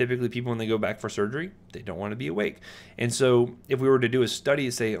 right? Typically, people, when they go back for surgery, they don't want to be awake. And so if we were to do a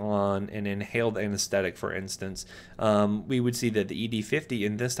study, say, on an inhaled anesthetic, for instance, we would see that the ED50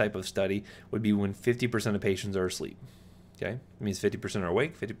 in this type of study would be when 50% of patients are asleep. Okay? It means 50% are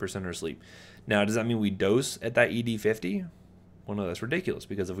awake, 50% are asleep. Now, does that mean we dose at that ED50? Well, no, that's ridiculous,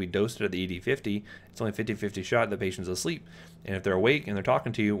 because if we dosed it at the ED50, it's only 50-50 shot the patient's asleep. And if they're awake and they're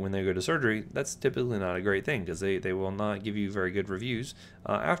talking to you when they go to surgery, that's typically not a great thing, because they will not give you very good reviews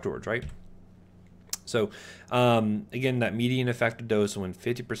afterwards, right? So, again, that median effective dose when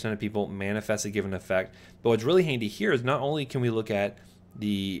 50% of people manifest a given effect. But what's really handy here is not only can we look at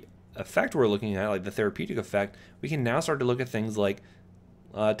the effect we're looking at, like the therapeutic effect, we can now start to look at things like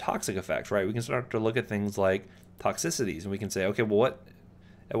toxic effects, right? We can start to look at things like toxicities, and we can say, okay, well,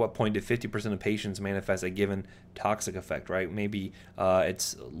 at what point did 50% of patients manifest a given toxic effect, right? Maybe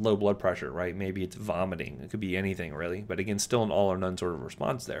it's low blood pressure, right? Maybe it's vomiting. It could be anything, really. But again, still an all or none sort of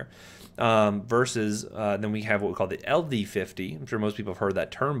response there. Versus then we have what we call the LD50. I'm sure most people have heard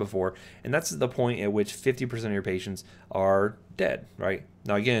that term before. And that's the point at which 50% of your patients are dead, right?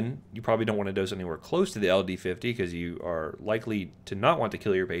 Now, again, you probably don't want to dose anywhere close to the LD50 because you are likely to not want to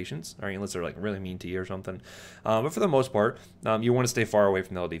kill your patients, right? Unless they're like really mean to you or something. But for the most part, you want to stay far away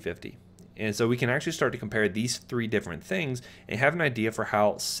from the LD50. And so we can actually start to compare these three different things and have an idea for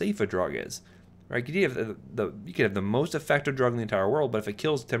how safe a drug is. Right? You could have the most effective drug in the entire world, but if it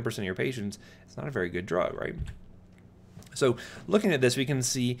kills 10% of your patients, it's not a very good drug, right? So looking at this, we can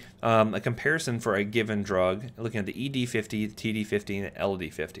see a comparison for a given drug, looking at the ED50, TD50, and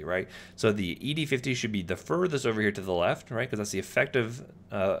LD50, right? So the ED50 should be the furthest over here to the left, right? Because that's the effective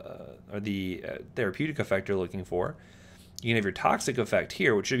or the therapeutic effect you're looking for. You can have your toxic effect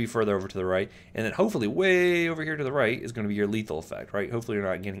here, which should be further over to the right, and then hopefully way over here to the right is going to be your lethal effect, right? Hopefully you're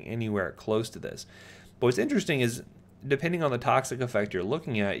not getting anywhere close to this. But what's interesting is, depending on the toxic effect you're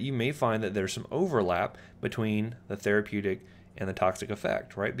looking at, you may find that there's some overlap between the therapeutic and the toxic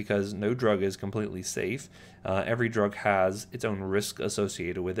effect, right? Because no drug is completely safe. Every drug has its own risk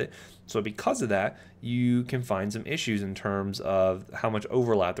associated with it. So because of that, you can find some issues in terms of how much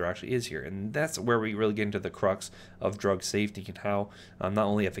overlap there actually is here. And that's where we really get into the crux of drug safety and how not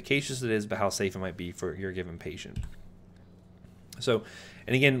only efficacious it is, but how safe it might be for your given patient. So,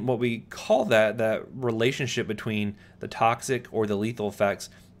 and again, what we call that relationship between the toxic or the lethal effects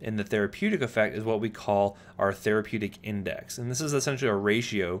and the therapeutic effect is what we call our therapeutic index. And this is essentially a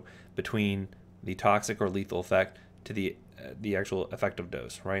ratio between the toxic or lethal effect to the actual effective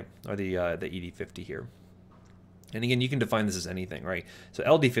dose, right? Or the ED50 here. And again, you can define this as anything, right? So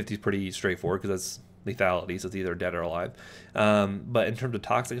LD50 is pretty straightforward because that's lethality, so it's either dead or alive. But in terms of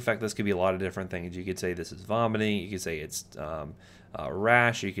toxic effect, this could be a lot of different things. You could say this is vomiting. You could say it's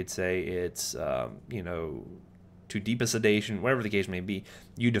rash. You could say it's, too deep a sedation, whatever the case may be,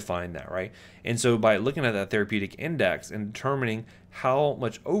 you define that, right? And so by looking at that therapeutic index and determining how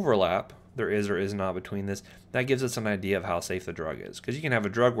much overlap there is or is not between this, that gives us an idea of how safe the drug is. Because you can have a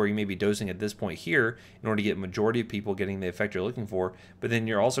drug where you may be dosing at this point here in order to get a majority of people getting the effect you're looking for, but then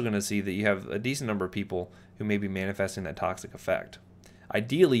you're also going to see that you have a decent number of people who may be manifesting that toxic effect.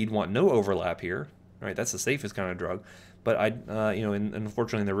 Ideally, you'd want no overlap here, right? That's the safest kind of drug, but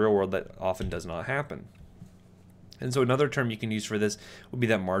unfortunately in the real world, that often does not happen. And so another term you can use for this would be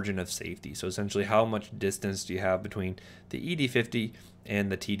that margin of safety. So essentially, how much distance do you have between the ED50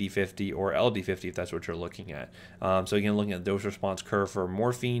 and the TD50 or LD50 if that's what you're looking at. So again, looking at the dose response curve for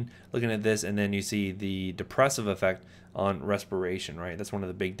morphine, looking at this, and then you see the depressive effect on respiration, right? That's one of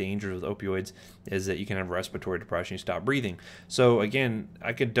the big dangers with opioids is that you can have respiratory depression, you stop breathing. So again,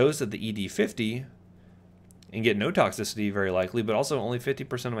 I could dose at the ED50 and get no toxicity very likely, but also only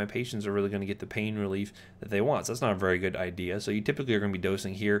 50% of my patients are really going to get the pain relief that they want. So that's not a very good idea. So you typically are going to be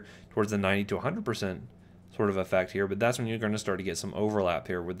dosing here towards the 90 to 100% sort of effect here, but that's when you're going to start to get some overlap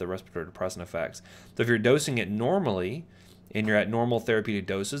here with the respiratory depressant effects. So if you're dosing it normally and you're at normal therapeutic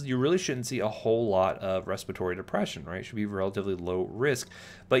doses, you really shouldn't see a whole lot of respiratory depression, right? It should be relatively low risk.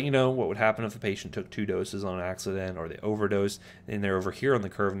 But what would happen if a patient took 2 doses on accident or they overdosed and they're over here on the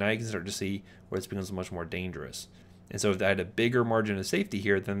curve? Now you can start to see where it becomes much more dangerous. And so if they had a bigger margin of safety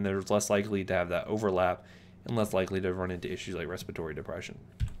here, then there's less likely to have that overlap and less likely to run into issues like respiratory depression.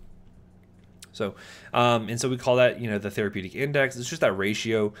 So, and so we call that, the therapeutic index. It's just that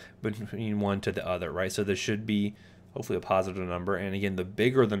ratio between one to the other, right? So there should be hopefully a positive number. And again, the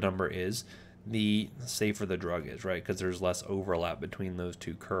bigger the number is, the safer the drug is, right? Because there's less overlap between those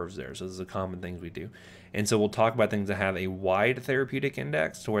two curves there. So this is a common things we do. And so we'll talk about things that have a wide therapeutic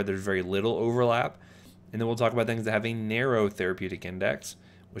index to where there's very little overlap. And then we'll talk about things that have a narrow therapeutic index,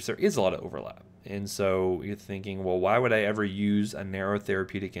 which there is a lot of overlap. And so you're thinking, well, why would I ever use a narrow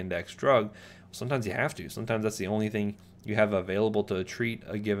therapeutic index drug? Well, sometimes you have to. Sometimes that's the only thing you have available to treat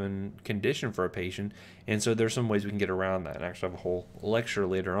a given condition for a patient. And so there's some ways we can get around that. And actually have a whole lecture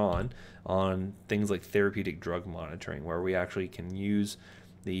later on things like therapeutic drug monitoring, where we actually can use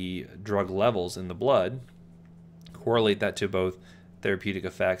the drug levels in the blood, correlate that to both therapeutic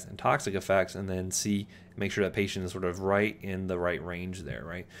effects and toxic effects, and then make sure that patient is sort of right in the right range there,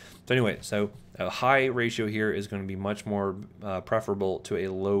 right? So anyway, so a high ratio here is going to be much more preferable to a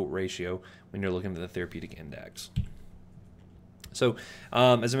low ratio when you're looking at the therapeutic index. So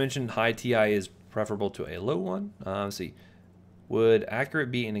as I mentioned, high TI is preferable to a low one. Let's see, would accurate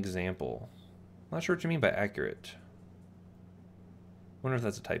be an example? I'm not sure what you mean by accurate. I wonder if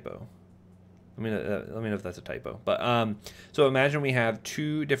that's a typo. Let me know if that's a typo. But so imagine we have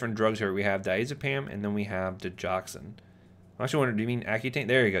 2 different drugs here. We have diazepam and then we have digoxin. I actually wonder, do you mean Accutane?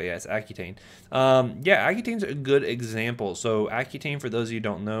 There you go. Yeah, it's Accutane. Yeah, Accutane's a good example. So Accutane, for those of you who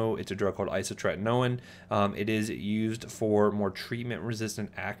don't know, it's a drug called isotretinoin. It is used for more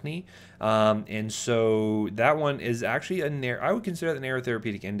treatment-resistant acne. And so that one is actually I would consider that a narrow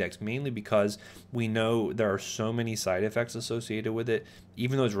therapeutic index, mainly because we know there are so many side effects associated with it.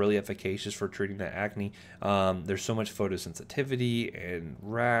 Even though it's really efficacious for treating that acne, there's so much photosensitivity and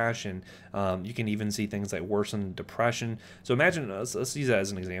rash, and you can even see things like worsened depression. So imagine, let's use that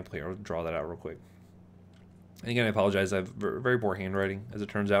as an example here. I'll draw that out real quick. And again, I apologize. I have very poor handwriting, as it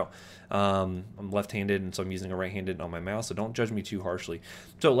turns out. I'm left-handed, and so I'm using a right-handed on my mouse, so don't judge me too harshly.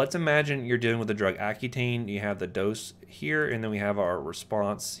 So let's imagine you're dealing with the drug Accutane. You have the dose here, and then we have our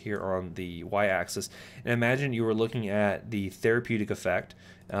response here on the y-axis. And imagine you were looking at the therapeutic effect.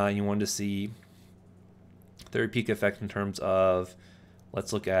 You wanted to see therapeutic effect in terms of,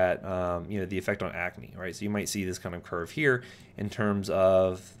 let's look at the effect on acne, right? So you might see this kind of curve here in terms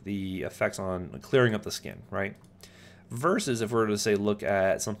of the effects on clearing up the skin, right? Versus if we were to say look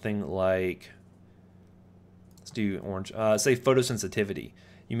at something like, let's do orange, say photosensitivity.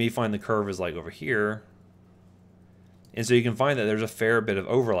 You may find the curve is like over here. And so you can find that there's a fair bit of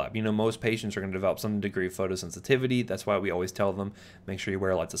overlap. Most patients are going to develop some degree of photosensitivity. That's why we always tell them, make sure you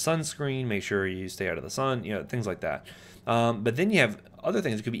wear lots of sunscreen, make sure you stay out of the sun, things like that. But then you have other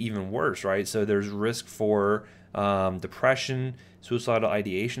things that could be even worse, right? So there's risk for depression, suicidal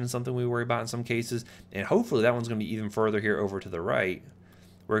ideation is something we worry about in some cases. And hopefully that one's going to be even further here over to the right.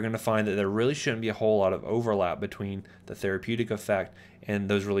 We're going to find that there really shouldn't be a whole lot of overlap between the therapeutic effect and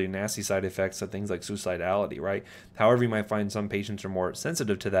those really nasty side effects of things like suicidality, right? However, you might find some patients are more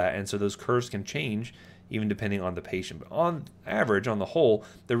sensitive to that, and so those curves can change even depending on the patient. But on average, on the whole,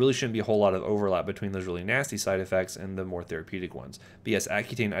 there really shouldn't be a whole lot of overlap between those really nasty side effects and the more therapeutic ones. But yes,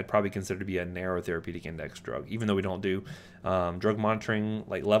 Accutane I'd probably consider to be a narrow therapeutic index drug, even though we don't do drug monitoring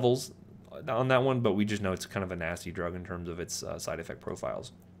like levels on that one, but we just know it's kind of a nasty drug in terms of its side effect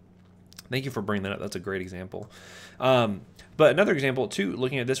profiles. Thank you for bringing that up. That's a great example. But another example, too,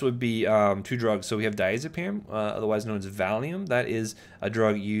 looking at this would be two drugs. So we have diazepam, otherwise known as Valium. That is a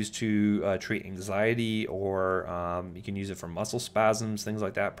drug used to treat anxiety, or you can use it for muscle spasms, things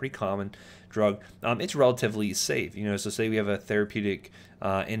like that. Pretty common drug. It's relatively safe. So say we have a therapeutic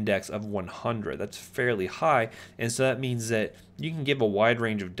index of 100. That's fairly high, and so that means that you can give a wide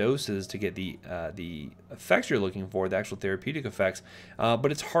range of doses to get the effects you're looking for, the actual therapeutic effects,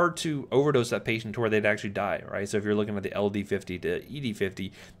 but it's hard to overdose that patient to where they'd actually die, right? So if you're looking at the LD50 to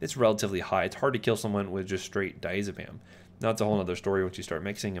ED50, it's relatively high. It's hard to kill someone with just straight diazepam. Now, it's a whole other story once you start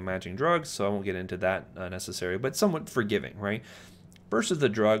mixing and matching drugs, so I won't get into that necessarily, but somewhat forgiving, right? Versus the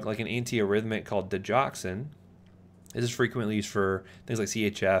drug like an antiarrhythmic called digoxin. This is frequently used for things like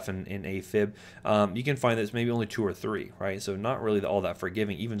CHF and AFib. You can find that it's maybe only 2 or 3, right? So not really all that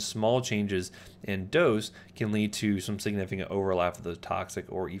forgiving. Even small changes in dose can lead to some significant overlap of those toxic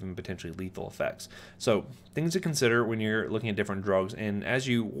or even potentially lethal effects. So things to consider when you're looking at different drugs. And as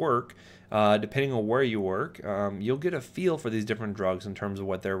you work, depending on where you work, you'll get a feel for these different drugs in terms of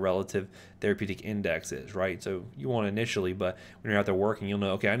what their relative therapeutic index is, right? So you won't initially, but when you're out there working, you'll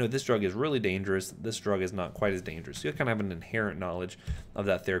know, okay, I know this drug is really dangerous. This drug is not quite as dangerous. So you kind of have an inherent knowledge of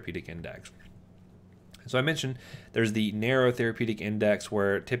that therapeutic index. So I mentioned there's the narrow therapeutic index,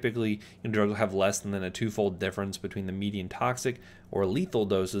 where typically drugs will have less than a twofold difference between the median toxic or lethal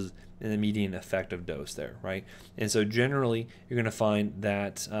doses and the median effective dose there, right? And so generally, you're going to find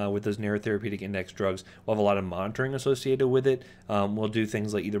that with those narrow therapeutic index drugs, we'll have a lot of monitoring associated with it. We'll do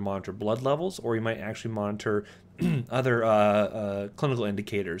things like either monitor blood levels, or you might actually monitor other clinical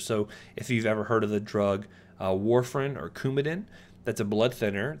indicators. So if you've ever heard of the drug warfarin or Coumadin, that's a blood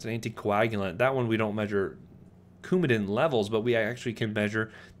thinner. It's an anticoagulant. That one we don't measure Coumadin levels, but we actually can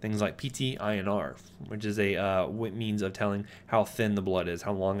measure things like PT-INR, which is a means of telling how thin the blood is,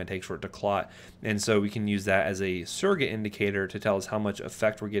 how long it takes for it to clot. And so we can use that as a surrogate indicator to tell us how much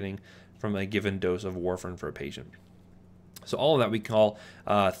effect we're getting from a given dose of warfarin for a patient. So all of that we call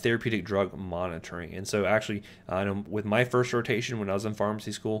therapeutic drug monitoring. And so actually, with my first rotation when I was in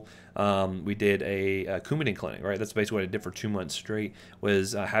pharmacy school, we did a Coumadin clinic, right? That's basically what I did for 2 months straight,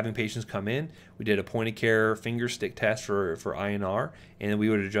 was having patients come in. We did a point-of-care finger stick test for INR, and then we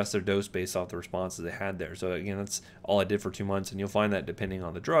would adjust their dose based off the responses they had there. So again, that's all I did for 2 months, and you'll find that depending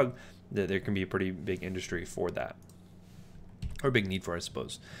on the drug, that there can be a pretty big industry for that. Or a big need for, I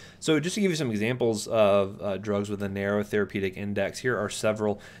suppose. So just to give you some examples of drugs with a narrow therapeutic index, here are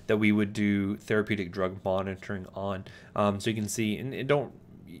several that we would do therapeutic drug monitoring on. So you can see, and you don't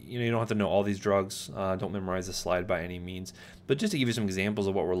have to know all these drugs. Don't memorize the slide by any means. But just to give you some examples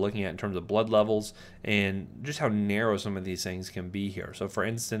of what we're looking at in terms of blood levels and just how narrow some of these things can be here. So for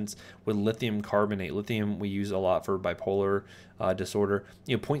instance, with lithium carbonate, lithium we use a lot for bipolar disorder,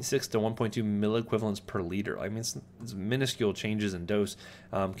 0.6 to 1.2 milliequivalents per liter. I mean, it's minuscule changes in dose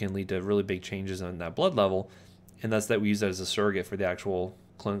can lead to really big changes in that blood level. And that's that we use that as a surrogate for the actual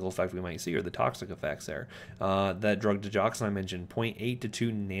clinical effect we might see, or the toxic effects there. That drug digoxin I mentioned, 0.8 to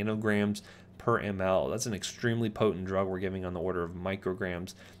 2 nanograms per ml. That's an extremely potent drug. We're giving on the order of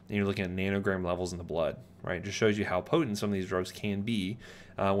micrograms, and you're looking at nanogram levels in the blood, right? It just shows you how potent some of these drugs can be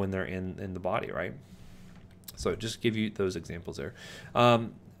when they're in the body, right? So just give you those examples there.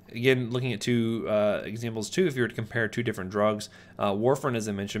 Again, looking at two examples too, if you were to compare two different drugs, warfarin, as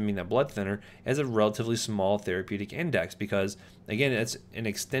I mentioned, being a blood thinner, has a relatively small therapeutic index because, again, it's an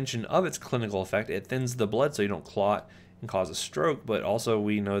extension of its clinical effect. It thins the blood so you don't clot and cause a stroke, but also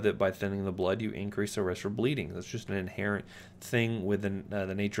we know that by thinning the blood, you increase the risk for bleeding. That's just an inherent thing within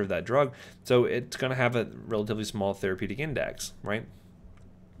the nature of that drug. So it's going to have a relatively small therapeutic index, right?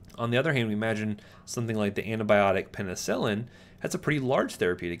 On the other hand, we imagine something like the antibiotic penicillin has a pretty large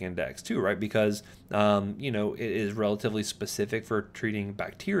therapeutic index too, right? Because, it is relatively specific for treating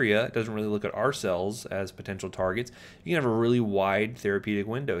bacteria. It doesn't really look at our cells as potential targets. You can have a really wide therapeutic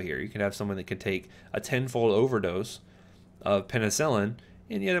window here. You can have someone that could take a 10-fold overdose of penicillin,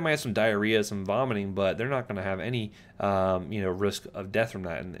 and yeah, they might have some diarrhea, some vomiting, but they're not going to have any, risk of death from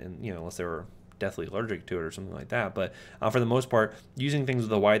that, and unless they were deathly allergic to it or something like that. But for the most part, using things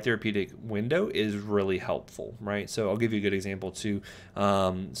with a wide therapeutic window is really helpful, right? So I'll give you a good example too.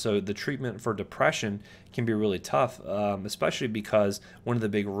 So the treatment for depression can be really tough, especially because one of the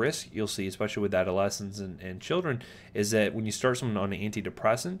big risks you'll see, especially with adolescents and children, is that when you start someone on an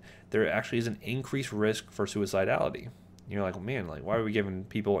antidepressant, there actually is an increased risk for suicidality. You're like, well, man, like, why are we giving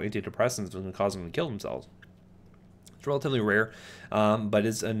people antidepressants that's going to cause them to kill themselves? It's relatively rare, but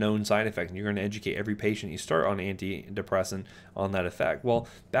it's a known side effect, and you're going to educate every patient you start on antidepressant on that effect. Well,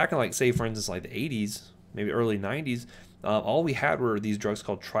 back in, like, say, for instance, like the 80s, maybe early 90s, all we had were these drugs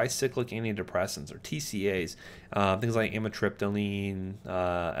called tricyclic antidepressants, or TCAs, things like amitriptyline,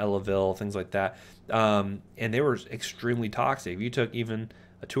 Elavil, things like that, and they were extremely toxic. If you took even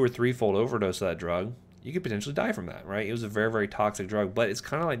a 2 or 3-fold overdose of that drug, you could potentially die from that, right? It was a very, very toxic drug, but it's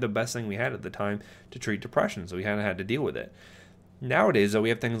kind of like the best thing we had at the time to treat depression, so we kind of had to deal with it. Nowadays, though, we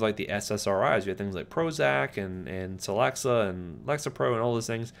have things like the SSRIs. We have things like Prozac and Celexa and Lexapro and all those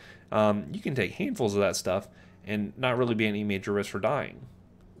things. You can take handfuls of that stuff and not really be any major risk for dying.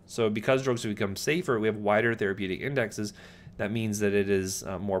 So because drugs have become safer, we have wider therapeutic indexes. That means that it is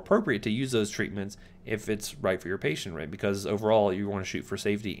more appropriate to use those treatments if it's right for your patient, right? Because overall, you want to shoot for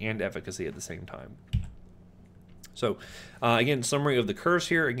safety and efficacy at the same time. So again, summary of the curves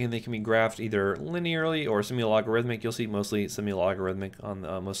here. Again, they can be graphed either linearly or semi-logarithmic. You'll see mostly semi-logarithmic on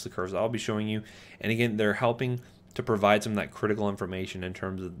most of the curves I'll be showing you. And again, they're helping to provide some of that critical information in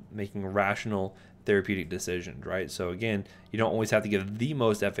terms of making rational therapeutic decisions, right? So again, you don't always have to give the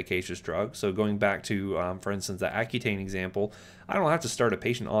most efficacious drug. So going back to, for instance, the Accutane example, I don't have to start a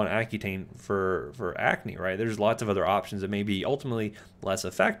patient on Accutane for acne, right? There's lots of other options that may be ultimately less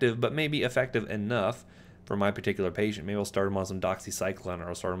effective, but may be effective enough for my particular patient. Maybe I'll start them on some doxycycline, or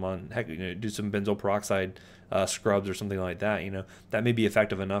I'll start them on, do some benzoyl peroxide scrubs or something like that. That may be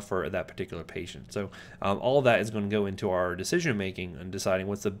effective enough for that particular patient. So all of that is going to go into our decision making and deciding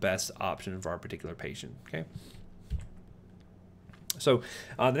what's the best option for our particular patient. Okay. So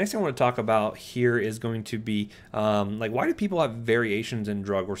the next thing I want to talk about here is going to be like, why do people have variations in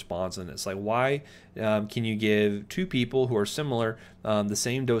drug responsiveness? Like, why can you give two people who are similar the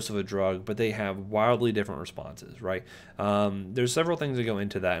same dose of a drug, but they have wildly different responses, right? There's several things that go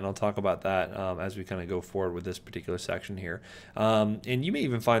into that, and I'll talk about that as we kind of go forward with this particular section here. And you may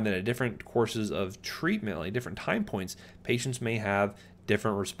even find that at different courses of treatment, like different time points, patients may have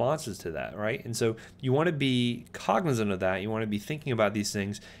different responses to that, right? And so you want to be cognizant of that. You want to be thinking about these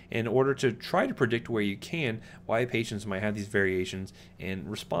things in order to try to predict where you can why patients might have these variations in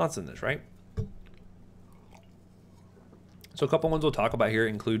responsiveness, right? So a couple ones we'll talk about here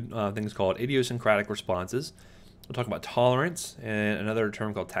include things called idiosyncratic responses. We'll talk about tolerance and another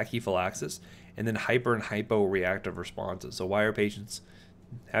term called tachyphylaxis, and then hyper and hyporeactive responses. So why are patients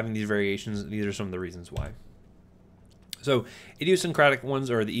having these variations? These are some of the reasons why. So idiosyncratic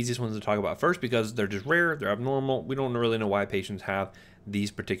ones are the easiest ones to talk about first because they're just rare, they're abnormal. We don't really know why patients have these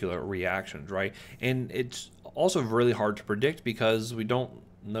particular reactions, right? And it's also really hard to predict because we don't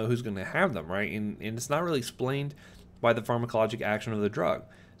know who's going to have them, right? And it's not really explained by the pharmacologic action of the drug.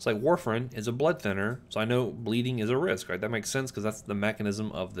 It's like warfarin is a blood thinner, so I know bleeding is a risk, right? That makes sense because that's the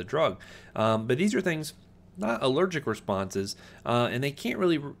mechanism of the drug. But these are things, not allergic responses, and they can't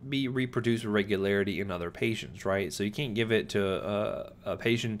really be reproduced with regularity in other patients, right? So you can't give it to a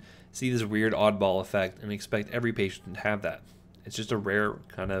patient, see this weird oddball effect, and expect every patient to have that. It's just a rare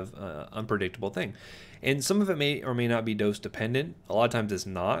kind of unpredictable thing. And some of it may or may not be dose dependent. A lot of times it's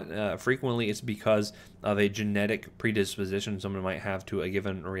not. Frequently it's because of a genetic predisposition someone might have to a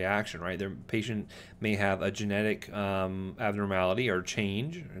given reaction, right? Their patient may have a genetic abnormality or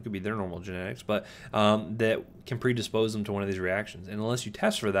change, it could be their normal genetics, but that can predispose them to one of these reactions. And unless you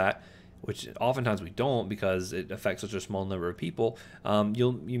test for that, which oftentimes we don't because it affects such a small number of people,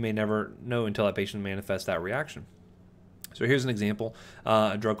 you may never know until that patient manifests that reaction. So here's an example.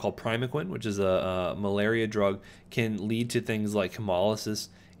 A drug called Primaquine, which is a malaria drug, can lead to things like hemolysis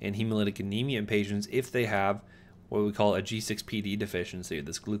and hemolytic anemia in patients if they have what we call a G6PD deficiency,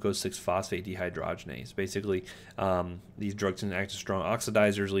 this glucose 6-phosphate dehydrogenase. Basically, these drugs can act as strong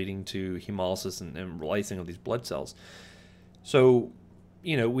oxidizers, leading to hemolysis and lysing of these blood cells. So,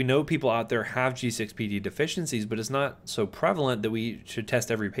 we know people out there have G6PD deficiencies, but it's not so prevalent that we should test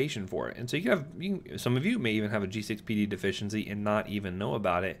every patient for it. And so some of you may even have a G6PD deficiency and not even know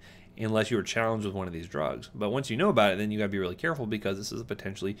about it unless you were challenged with one of these drugs. But once you know about it, then you got to be really careful because this is a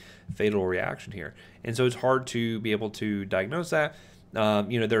potentially fatal reaction here. And so it's hard to be able to diagnose that.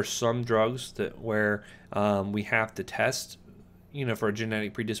 There are some drugs where we have to test for a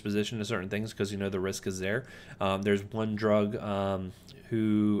genetic predisposition to certain things because the risk is there. There's one drug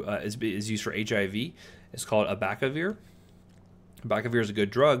is used for HIV. It's called abacavir. Abacavir is a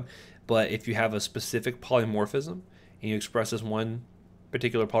good drug, but if you have a specific polymorphism and you express this one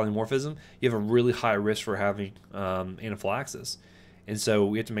particular polymorphism, you have a really high risk for having anaphylaxis. And so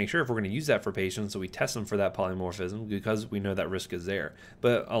we have to make sure if we're going to use that for patients, so we test them for that polymorphism because we know that risk is there.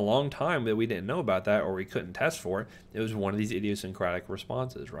 But a long time that we didn't know about that or we couldn't test for it, it was one of these idiosyncratic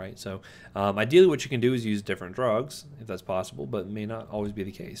responses, right? So ideally what you can do is use different drugs if that's possible, but it may not always be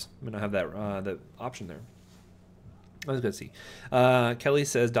the case. You may not have that option there. Let's go see. Kelly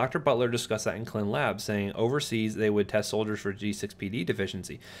says, Dr. Butler discussed that in Clin Lab, saying overseas they would test soldiers for G6PD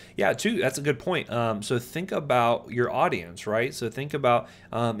deficiency. Yeah, too, that's a good point. So think about your audience, right? So think about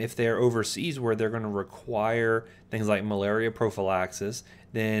if they're overseas where they're going to require things like malaria prophylaxis,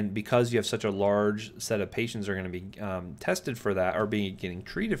 then because you have such a large set of patients that are going to be tested for that or getting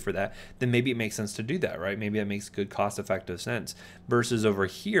treated for that, then maybe it makes sense to do that, right? Maybe that makes good cost-effective sense. Versus over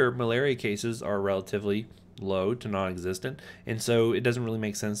here, malaria cases are relatively low to non-existent, and so it doesn't really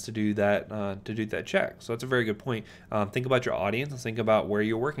make sense to do that check. So that's a very good point. Think about your audience and think about where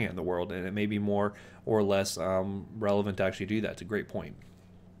you're working at in the world, and it may be more or less relevant to actually do that. It's a great point.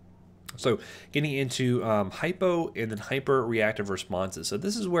 So getting into hypo and then hyper-reactive responses. So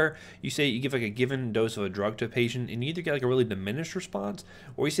this is where you say you give like a given dose of a drug to a patient and you either get like a really diminished response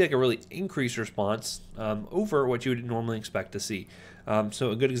or you see like a really increased response over what you would normally expect to see.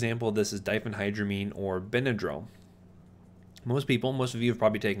 So a good example of this is diphenhydramine or Benadryl. Most of you have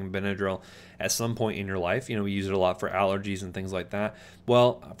probably taken Benadryl at some point in your life. We use it a lot for allergies and things like that.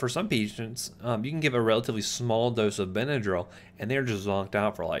 Well, for some patients, you can give a relatively small dose of Benadryl and they're just zonked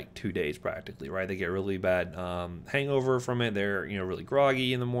out for like 2 days practically, right? They get really bad hangover from it. They're, really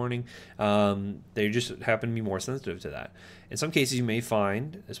groggy in the morning. They just happen to be more sensitive to that. In some cases, you may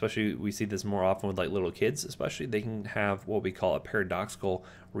find, especially we see this more often with like little kids, especially they can have what we call a paradoxical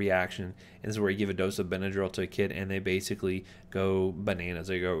reaction. And this is where you give a dose of Benadryl to a kid and they basically go bananas.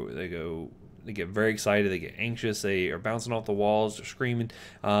 They get very excited, they get anxious, they are bouncing off the walls, they're screaming,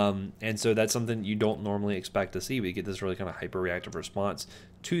 and so that's something you don't normally expect to see, but you get this really kind of hyperreactive response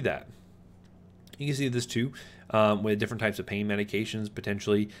to that. You can see this too with different types of pain medications,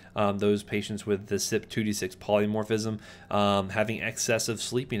 potentially those patients with the CYP2D6 polymorphism having excessive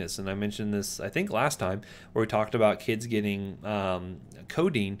sleepiness. And I mentioned this, I think, last time where we talked about kids getting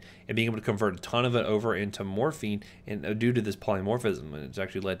codeine and being able to convert a ton of it over into morphine and due to this polymorphism. And it's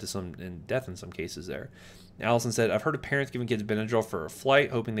actually led to some death in some cases there. Allison said, I've heard of parents giving kids Benadryl for a flight,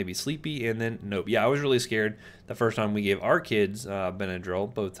 hoping they'd be sleepy, and then nope. Yeah, I was really scared the first time we gave our kids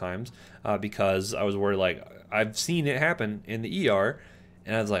Benadryl, both times, because I was worried, like, I've seen it happen in the ER,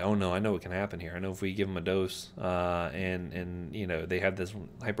 and I was like, oh no, I know what can happen here. I know if we give them a dose and they have this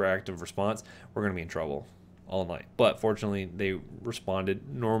hyperactive response, we're going to be in trouble all night. But fortunately, they responded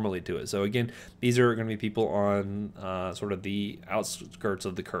normally to it. So again, these are going to be people on sort of the outskirts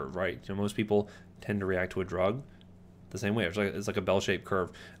of the curve, right? So most people tend to react to a drug the same way. It's like a bell-shaped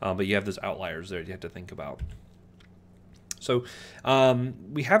curve, but you have those outliers there you have to think about. So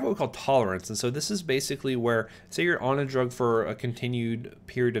we have what we call tolerance. And so this is basically where, say you're on a drug for a continued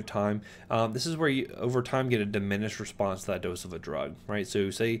period of time, this is where you over time get a diminished response to that dose of a drug, right?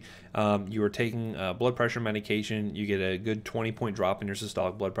 So say you were taking blood pressure medication, you get a good 20-point drop in your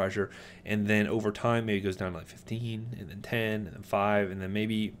systolic blood pressure, and then over time maybe it goes down to like 15, and then 10, and then 5, and then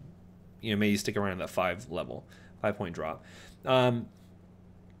maybe stick around at that 5-point drop.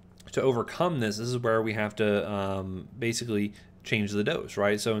 To overcome this is where we have to basically change the dose,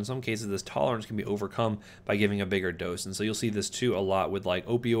 right? So in some cases, this tolerance can be overcome by giving a bigger dose. And so you'll see this too a lot with like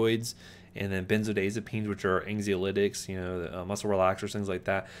opioids and then benzodiazepines, which are anxiolytics, muscle relaxers, things like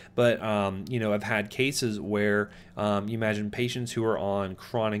that. But I've had cases where you imagine patients who are on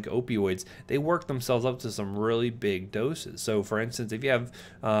chronic opioids, they work themselves up to some really big doses. So, for instance, if you have,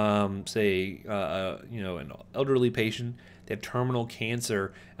 an elderly patient, they have terminal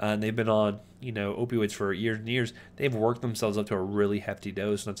cancer, and they've been on opioids for years and years, they've worked themselves up to a really hefty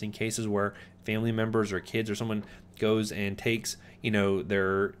dose. And I've seen cases where family members or kids or someone goes and takes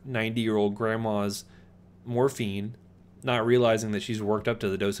their 90-year-old grandma's morphine, not realizing that she's worked up to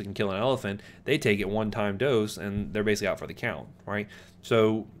the dose that can kill an elephant. They take it one-time dose and they're basically out for the count, right?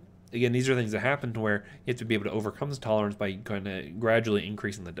 So again, these are things that happen to where you have to be able to overcome this tolerance by kind of gradually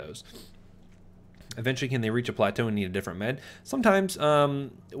increasing the dose. Eventually, can they reach a plateau and need a different med? Sometimes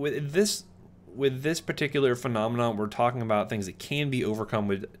with this particular phenomenon, we're talking about things that can be overcome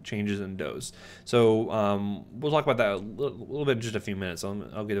with changes in dose. So we'll talk about that a little bit in just a few minutes.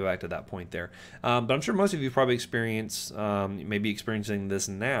 I'll get back to that point there. But I'm sure most of you probably may be experiencing this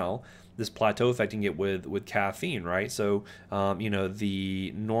now, this plateau effect you can get with caffeine, right? So,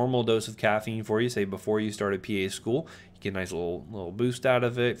 the normal dose of caffeine for you, say before you started PA school, you get a nice little boost out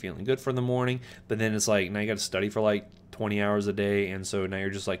of it, feeling good for the morning. But then it's like, now you got to study for like 20 hours a day, and so now you're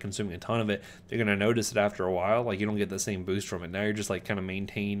just like consuming a ton of it. You're going to notice it after a while, like you don't get the same boost from it. Now you're just like kind of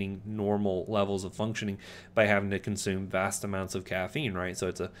maintaining normal levels of functioning by having to consume vast amounts of caffeine, right? So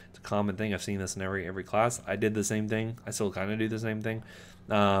it's a common thing. I've seen this in every class. I did the same thing. I still kind of do the same thing.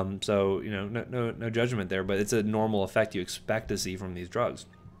 So no judgment there, but it's a normal effect you expect to see from these drugs.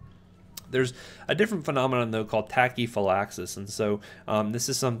 There's a different phenomenon, though, called tachyphylaxis. And so this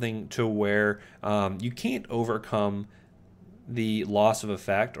is something to where you can't overcome the loss of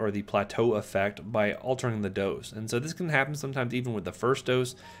effect or the plateau effect by altering the dose. And so this can happen sometimes even with the first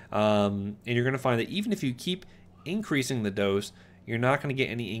dose. And you're going to find that even if you keep increasing the dose, you're not going to get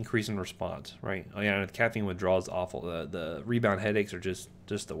any increase in response, right? Oh, yeah, the caffeine withdrawal is awful. The rebound headaches are just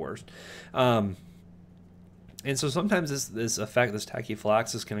the worst. And so sometimes this effect, this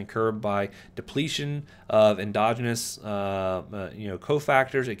tachyphylaxis, can occur by depletion of endogenous,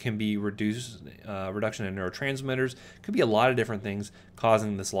 cofactors. It can be reduction in neurotransmitters. It could be a lot of different things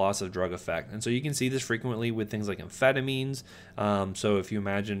causing this loss of drug effect. And so you can see this frequently with things like amphetamines. So if you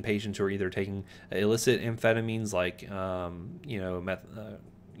imagine patients who are either taking illicit amphetamines like,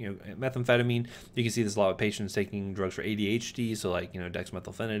 methamphetamine, you can see this a lot with patients taking drugs for ADHD, so like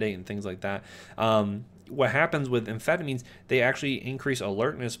dexmethylphenidate and things like that. What happens with amphetamines, they actually increase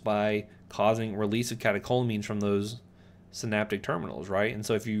alertness by causing release of catecholamines from those synaptic terminals, right? And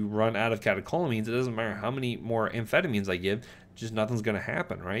so if you run out of catecholamines, it doesn't matter how many more amphetamines I give, just nothing's going to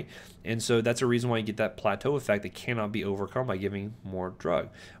happen, right? And so that's a reason why you get that plateau effect that cannot be overcome by giving more drug.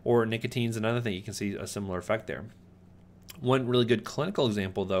 Or nicotine's another thing, you can see a similar effect there. One really good clinical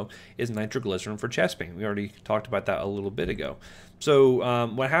example, though, is nitroglycerin for chest pain. We already talked about that a little bit ago. So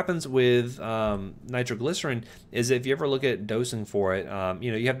what happens with nitroglycerin is if you ever look at dosing for it,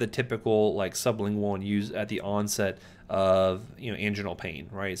 you have the typical like sublingual and use at the onset of anginal pain,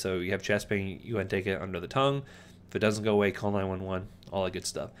 right? So you have chest pain, you go ahead and take it under the tongue. If it doesn't go away, call 911, all that good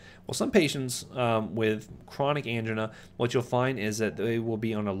stuff. Well, some patients with chronic angina, what you'll find is that they will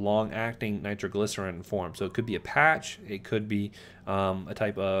be on a long-acting nitroglycerin form. So it could be a patch, it could be a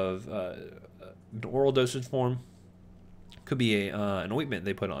type of oral dosage form, could be an ointment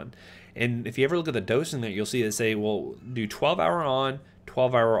they put on. And if you ever look at the dosing there, you'll see they say, well, do 12-hour on,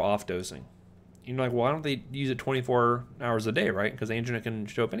 12-hour off dosing. You're like, well, why don't they use it 24 hours a day, right? Because angina can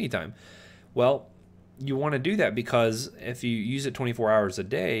show up anytime. Well, you want to do that because if you use it 24 hours a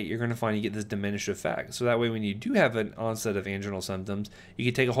day, you're going to find you get this diminished effect. So that way, when you do have an onset of anginal symptoms, you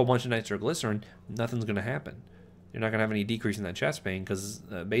can take a whole bunch of nitroglycerin, nothing's going to happen. You're not going to have any decrease in that chest pain because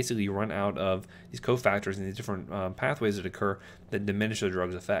basically you run out of these cofactors and these different pathways that occur that diminish the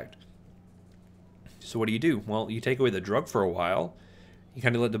drug's effect. So what do? Well, you take away the drug for a while, you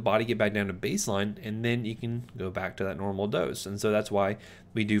kind of let the body get back down to baseline, and then you can go back to that normal dose. And so that's why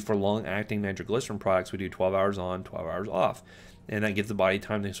we do for long-acting nitroglycerin products, we do 12 hours on, 12 hours off. And that gives the body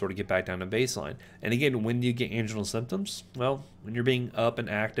time to sort of get back down to baseline. And again, when do you get anginal symptoms? Well, when you're being up and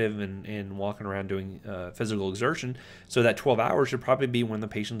active and walking around doing physical exertion. So that 12 hours should probably be when the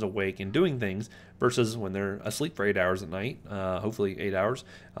patient's awake and doing things versus when they're asleep for 8 hours at night, hopefully 8 hours.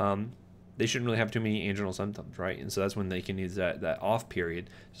 They shouldn't really have too many anginal symptoms, right? And so that's when they can use that off period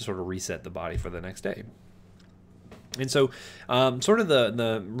to sort of reset the body for the next day. And so sort of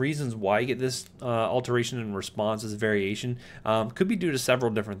the reasons why you get this alteration in response, this variation, could be due to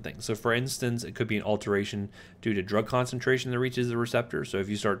several different things. So for instance, it could be an alteration due to drug concentration that reaches the receptor. So if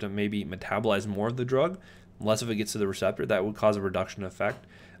you start to maybe metabolize more of the drug, less of it gets to the receptor, that would cause a reduction effect.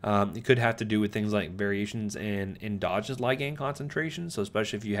 It could have to do with things like variations in endogenous ligand concentration. So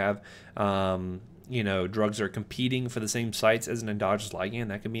especially if you have, drugs that are competing for the same sites as an endogenous ligand,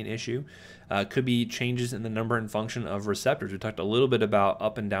 that could be an issue. Could be changes in the number and function of receptors. We talked a little bit about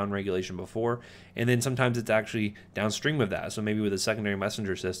up and down regulation before, and then sometimes it's actually downstream of that. So maybe with the secondary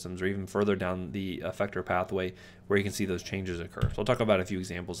messenger systems or even further down the effector pathway where you can see those changes occur. So I'll talk about a few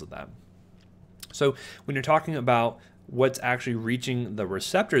examples of that. So when you're talking about what's actually reaching the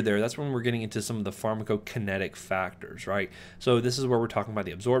receptor there, that's when we're getting into some of the pharmacokinetic factors, right? So this is where we're talking about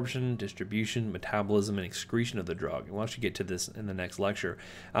the absorption, distribution, metabolism, and excretion of the drug. And we'll actually get to this in the next lecture.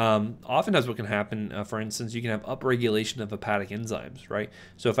 Oftentimes what can happen, for instance, you can have upregulation of hepatic enzymes, right?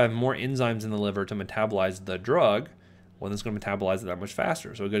 So if I have more enzymes in the liver to metabolize the drug, well, it's going to metabolize it that much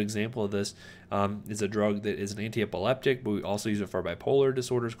faster. So a good example of this is a drug that is an anti-epileptic, but we also use it for bipolar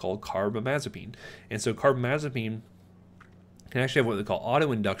disorders called carbamazepine. And so carbamazepine can actually have what they call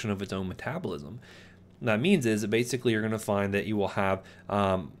autoinduction of its own metabolism. What that means is that basically you're going to find that you will have,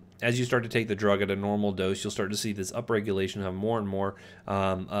 as you start to take the drug at a normal dose, you'll start to see this upregulation of more and more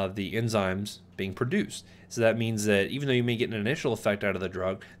of the enzymes being produced. So that means that even though you may get an initial effect out of the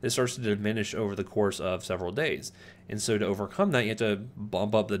drug, this starts to diminish over the course of several days. And so to overcome that, you have to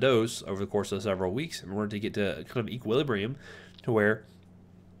bump up the dose over the course of several weeks in order to get to kind of equilibrium to where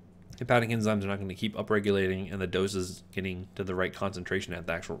hepatic enzymes are not going to keep upregulating and the dose is getting to the right concentration at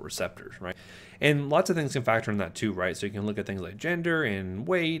the actual receptors, right? And lots of things can factor in that too, right? So you can look at things like gender and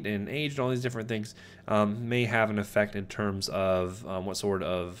weight and age and all these different things may have an effect in terms of what sort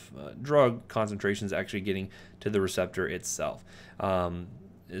of drug concentration is actually getting to the receptor itself.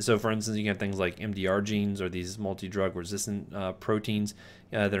 So for instance, you can have things like MDR genes or these multi-drug resistant proteins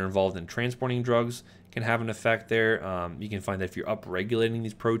that are involved in transporting drugs can have an effect there. You can find that if you're upregulating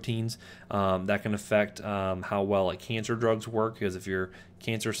these proteins, that can affect how well like cancer drugs work, because if your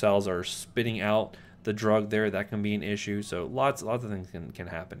cancer cells are spitting out the drug there, that can be an issue. So lots of things can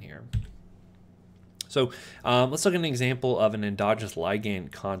happen here. So let's look at an example of an endogenous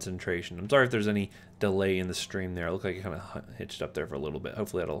ligand concentration. I'm sorry if there's any delay in the stream there. It looked like it kind of hitched up there for a little bit.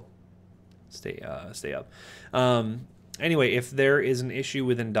 Hopefully it'll stay up. Anyway, if there is an issue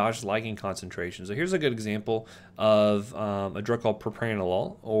with endogenous ligand concentration, so here's a good example of a drug called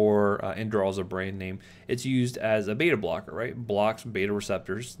propranolol, or Inderal is a brand name. It's used as a beta blocker, right? Blocks beta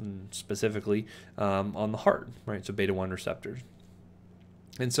receptors, and specifically on the heart, right? So beta 1 receptors.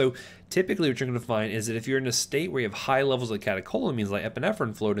 And so typically what you're going to find is that if you're in a state where you have high levels of catecholamines like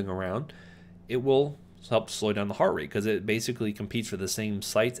epinephrine floating around, it will help slow down the heart rate because it basically competes for the same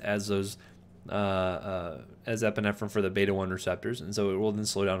sites as those as epinephrine for the beta 1 receptors, and so it will then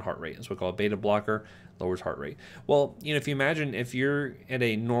slow down heart rate. That's what we call a beta blocker, lowers heart rate. Well, if you imagine if you're at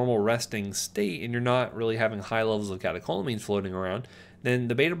a normal resting state and you're not really having high levels of catecholamines floating around, then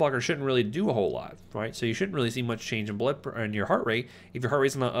the beta blocker shouldn't really do a whole lot, right? So you shouldn't really see much change in your heart rate if your heart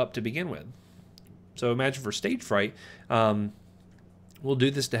rate's not up to begin with. So imagine for stage fright, we'll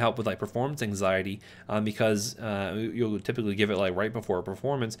do this to help with like performance anxiety because you'll typically give it like right before a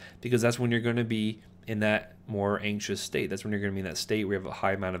performance, because that's when you're going to be in that more anxious state. That's when you're going to be in that state where you have a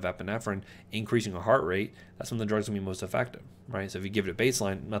high amount of epinephrine increasing your heart rate. That's when the drug's going to be most effective, right? So if you give it a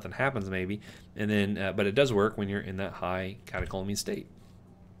baseline, nothing happens maybe, and then but it does work when you're in that high catecholamine state.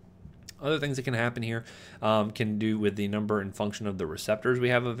 Other things that can happen here can do with the number and function of the receptors we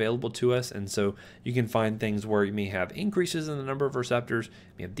have available to us. And so you can find things where you may have increases in the number of receptors, you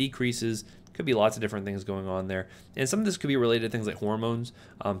may have decreases. Could be lots of different things going on there. And some of this could be related to things like hormones.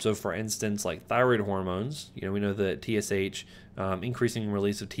 So for instance, like thyroid hormones, we know that TSH, increasing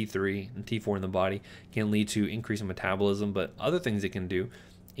release of T3 and T4 in the body can lead to increasing metabolism, but other things it can do,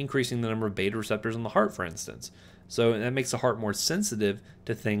 increasing the number of beta receptors in the heart, for instance. So that makes the heart more sensitive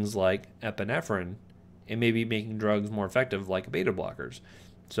to things like epinephrine and maybe making drugs more effective like beta blockers.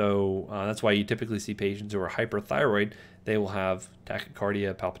 So that's why you typically see patients who are hyperthyroid. They will have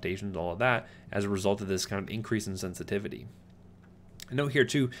tachycardia, palpitations, all of that as a result of this kind of increase in sensitivity. I note here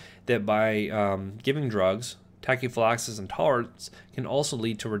too that by giving drugs, tachyphylaxis and tolerance can also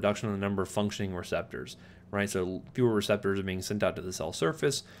lead to a reduction in the number of functioning receptors, right? So fewer receptors are being sent out to the cell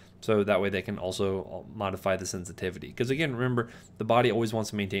surface. So that way they can also modify the sensitivity. Because again, remember, the body always wants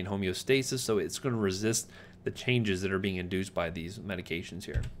to maintain homeostasis, so it's going to resist the changes that are being induced by these medications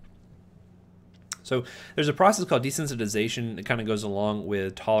here. So there's a process called desensitization that kind of goes along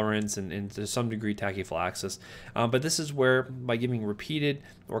with tolerance and to some degree tachyphylaxis. But this is where by giving repeated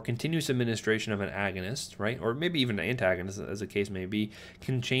or continuous administration of an agonist, right, or maybe even an antagonist as the case may be,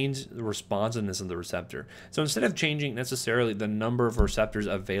 can change the responsiveness of the receptor. So instead of changing necessarily the number of receptors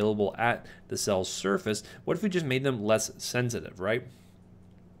available at the cell's surface, what if we just made them less sensitive, right?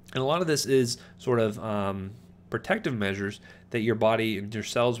 And a lot of this is sort of protective measures that your body and your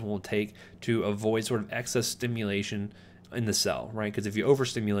cells will take to avoid sort of excess stimulation in the cell, right? Because if you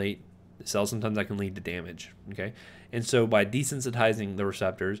overstimulate the cell, sometimes that can lead to damage, okay? And so by desensitizing the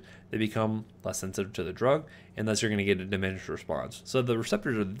receptors, they become less sensitive to the drug, and thus you're going to get a diminished response. So the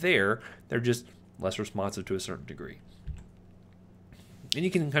receptors are there, they're just less responsive to a certain degree. And you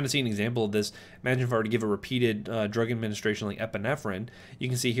can kind of see an example of this. Imagine if I were to give a repeated drug administration like epinephrine. You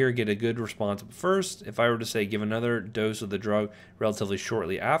can see here get a good response first. If I were to say give another dose of the drug relatively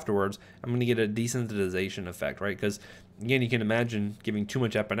shortly afterwards, I'm going to get a desensitization effect, right? Because again, you can imagine giving too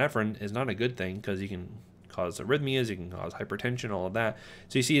much epinephrine is not a good thing because you can cause arrhythmias, you can cause hypertension, all of that.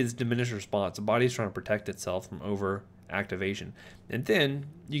 So you see it's diminished response. The body's trying to protect itself from over activation. And then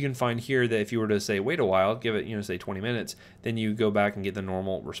you can find here that if you were to say wait a while, give it, say 20 minutes, then you go back and get the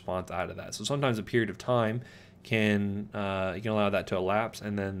normal response out of that. So sometimes a period of time can you can allow that to elapse,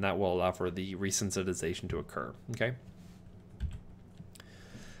 and then that will allow for the resensitization to occur. Okay.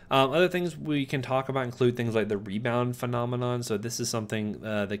 Other things we can talk about include things like the rebound phenomenon. So this is something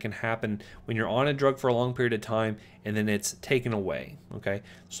that can happen when you're on a drug for a long period of time and then it's taken away, okay?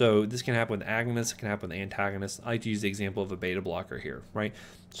 So this can happen with agonists, it can happen with antagonists. I like to use the example of a beta blocker here, right?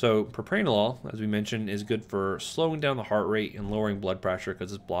 So propranolol, as we mentioned, is good for slowing down the heart rate and lowering blood pressure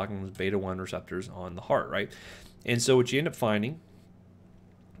because it's blocking those beta-1 receptors on the heart, right? And so what you end up finding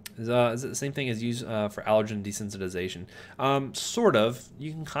is it the same thing as used for allergen desensitization? Sort of.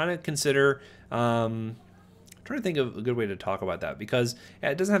 You can kind of consider. I'm trying to think of a good way to talk about that because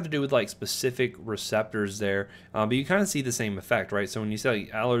it doesn't have to do with like specific receptors there, but you kind of see the same effect, right? So when you say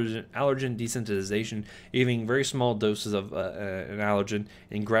allergen desensitization, you're giving very small doses of an allergen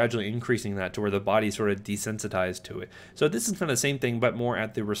and gradually increasing that to where the body's sort of desensitized to it. So this is kind of the same thing, but more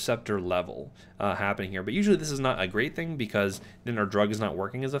at the receptor level happening here. But usually this is not a great thing because then our drug is not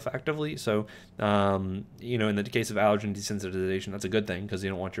working as effectively. So, in the case of allergen desensitization, that's a good thing because you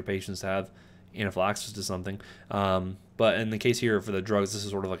don't want your patients to have anaphylaxis to something. But in the case here for the drugs, this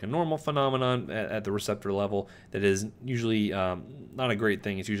is sort of like a normal phenomenon at the receptor level that is usually not a great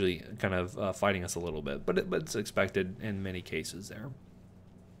thing. It's usually kind of fighting us a little bit, but it's expected in many cases there.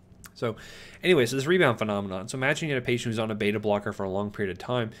 So anyway, so this rebound phenomenon. So imagine you had a patient who's on a beta blocker for a long period of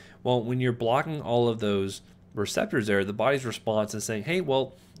time. Well, when you're blocking all of those receptors there, the body's response is saying, hey,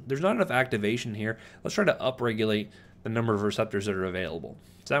 well, there's not enough activation here. Let's try to upregulate the number of receptors that are available.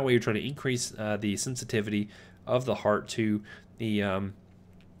 So that way you're trying to increase the sensitivity of the heart to the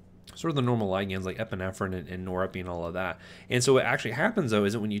sort of the normal ligands like epinephrine and norepinephrine and all of that. And so what actually happens though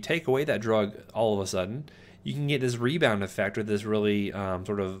is that when you take away that drug all of a sudden, you can get this rebound effect or this really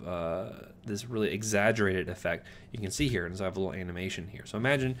this really exaggerated effect you can see here. And so I have a little animation here. So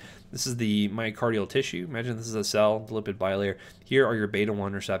imagine this is the myocardial tissue. Imagine this is a cell, the lipid bilayer. Here are your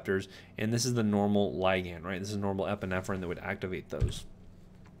beta-1 receptors, and this is the normal ligand, right? This is normal epinephrine that would activate those.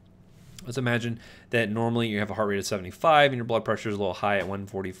 Let's imagine that normally you have a heart rate of 75 and your blood pressure is a little high at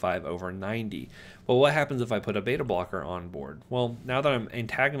 145/90. Well, what happens if I put a beta blocker on board? Well, now that I'm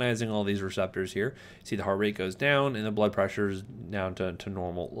antagonizing all these receptors here, see the heart rate goes down and the blood pressure is down to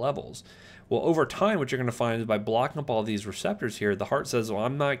normal levels. Well, over time, what you're going to find is by blocking up all these receptors here, the heart says, well,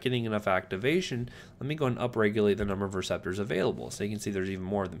 I'm not getting enough activation. Let me go and upregulate the number of receptors available. So you can see there's even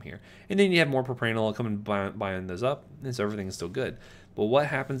more of them here. And then you have more propranolol coming buying those up, and so everything is still good. But what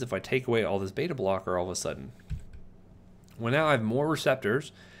happens if I take away all this beta blocker all of a sudden? Well, now I have more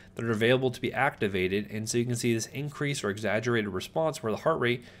receptors that are available to be activated, and so you can see this increased or exaggerated response where the heart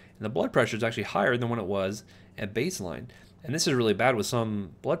rate and the blood pressure is actually higher than what it was at baseline. And this is really bad with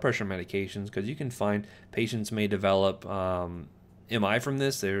some blood pressure medications because you can find patients may develop MI from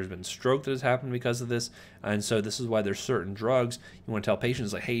this. There's been stroke that has happened because of this. And so this is why there's certain drugs you want to tell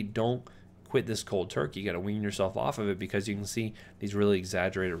patients like, hey, don't quit this cold turkey. You got to wean yourself off of it because you can see these really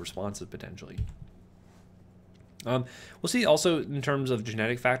exaggerated responses potentially. We'll see also in terms of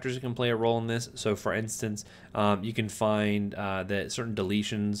genetic factors that can play a role in this. So for instance, you can find that certain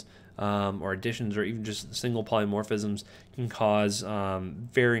deletions or additions or even just single polymorphisms can cause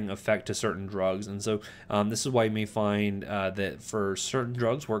varying effect to certain drugs. And so this is why you may find that for certain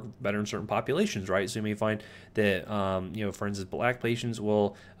drugs work better in certain populations, right? So you may find that, for instance, black patients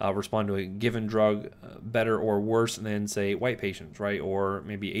will respond to a given drug better or worse than, say, white patients, right? Or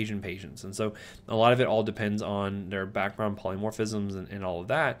maybe Asian patients. And so a lot of it all depends on their background polymorphisms and all of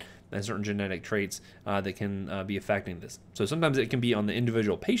that, and certain genetic traits that can be affecting this. So sometimes it can be on the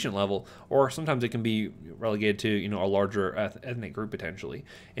individual patient level, or sometimes it can be relegated to a larger ethnic group potentially.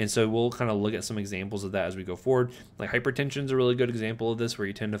 And so we'll kind of look at some examples of that as we go forward. Like hypertension is a really good example of this, where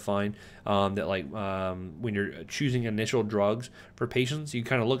you tend to find that when you're choosing initial drugs for patients, you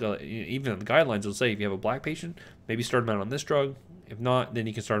kind of look at, even the guidelines will say if you have a black patient, maybe start them out on this drug. If not, then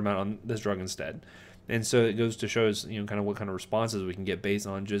you can start them out on this drug instead. And so it goes to show us, kind of what kind of responses we can get based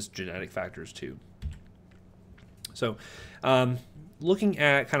on just genetic factors too. So looking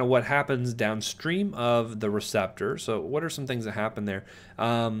at kind of what happens downstream of the receptor. So what are some things that happen there?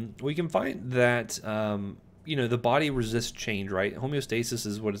 We can find that the body resists change, right? Homeostasis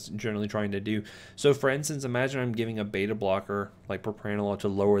is what it's generally trying to do. So for instance, imagine I'm giving a beta blocker like propranolol to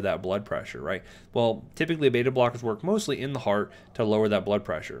lower that blood pressure, right? Well, typically beta blockers work mostly in the heart to lower that blood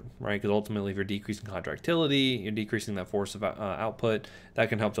pressure, right? Because ultimately if you're decreasing contractility, you're decreasing that force of output, that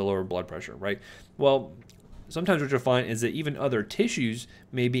can help to lower blood pressure, right? Well, sometimes what you'll find is that even other tissues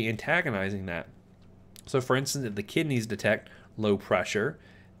may be antagonizing that. So for instance, if the kidneys detect low pressure,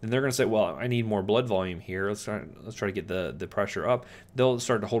 then they're going to say, well, I need more blood volume here. Let's try to get the pressure up. They'll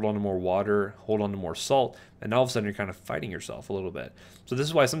start to hold on to more water, hold on to more salt, and all of a sudden you're kind of fighting yourself a little bit. So this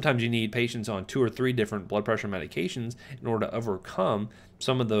is why sometimes you need patients on 2 or 3 different blood pressure medications in order to overcome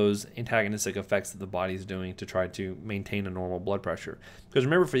some of those antagonistic effects that the body is doing to try to maintain a normal blood pressure. Because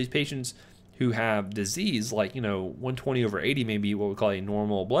remember, for these patients who have disease, like 120/80 may be what we call a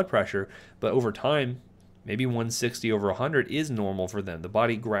normal blood pressure, but over time, maybe 160/100 is normal for them. The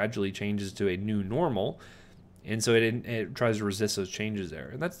body gradually changes to a new normal, and so it tries to resist those changes there.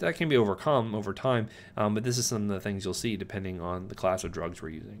 And that can be overcome over time, but this is some of the things you'll see depending on the class of drugs we're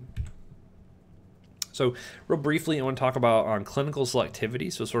using. So real briefly, I want to talk about on clinical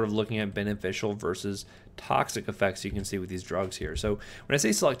selectivity, so sort of looking at beneficial versus toxic effects you can see with these drugs here. So when I say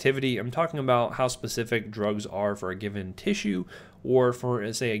selectivity, I'm talking about how specific drugs are for a given tissue or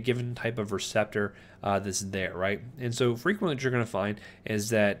for, say, a given type of receptor that's there, right? And so frequently what you're going to find is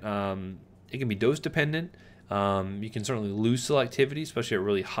that it can be dose dependent. You can certainly lose selectivity, especially at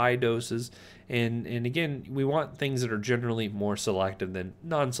really high doses. And again, we want things that are generally more selective than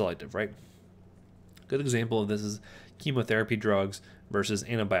non-selective, right? Good example of this is chemotherapy drugs versus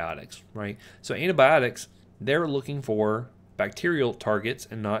antibiotics, right? So antibiotics, they're looking for bacterial targets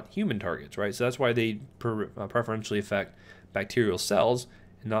and not human targets, right? So that's why they preferentially affect bacterial cells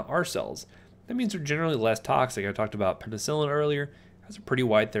and not our cells. That means they're generally less toxic. I talked about penicillin earlier, it has a pretty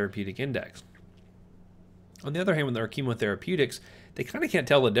wide therapeutic index. On the other hand, with our chemotherapeutics, they kind of can't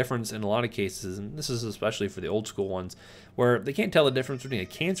tell the difference in a lot of cases, and this is especially for the old school ones, where they can't tell the difference between a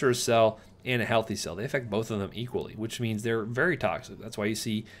cancerous cell and a healthy cell. They affect both of them equally, which means they're very toxic. That's why you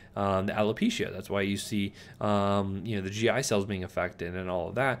see the alopecia. That's why you see the GI cells being affected and all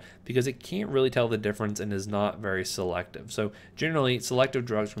of that, because it can't really tell the difference and is not very selective. So generally, selective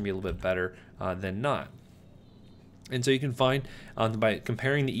drugs can be a little bit better than not. And so you can find by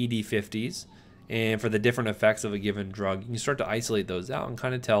comparing the ED50s, and for the different effects of a given drug, you can start to isolate those out and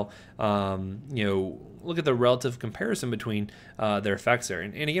kind of tell, look at the relative comparison between their effects there.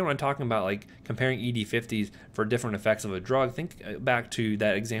 And again, when I'm talking about like comparing ED50s for different effects of a drug, think back to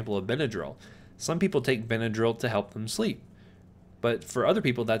that example of Benadryl. Some people take Benadryl to help them sleep, but for other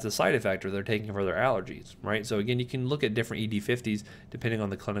people, that's a side effect, or they're taking for their allergies, right? So again, you can look at different ED50s depending on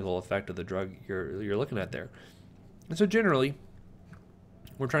the clinical effect of the drug you're looking at there. And so generally,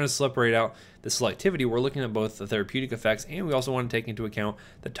 we're trying to separate out the selectivity. We're looking at both the therapeutic effects, and we also want to take into account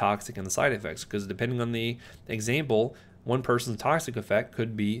the toxic and the side effects, because depending on the example, one person's toxic effect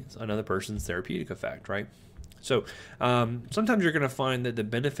could be another person's therapeutic effect, right? So sometimes you're going to find that the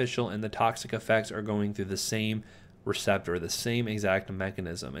beneficial and the toxic effects are going through the same receptor, the same exact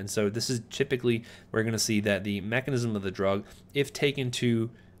mechanism. And so this is typically, we're going to see that the mechanism of the drug, if taken to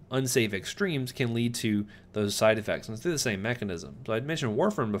unsafe extremes, can lead to those side effects. And it's through the same mechanism. So I'd mentioned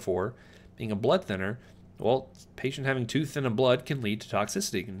warfarin before, being a blood thinner. Well, patient having too thin of blood can lead to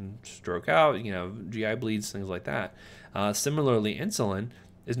toxicity, can stroke out, GI bleeds, things like that. Similarly, insulin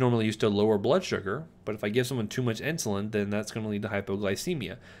is normally used to lower blood sugar, but if I give someone too much insulin, then that's going to lead to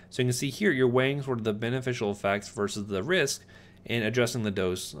hypoglycemia. So you can see here, you're weighing sort of the beneficial effects versus the risk, and adjusting the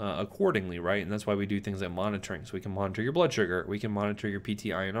dose accordingly, right? And that's why we do things like monitoring. So we can monitor your blood sugar, we can monitor your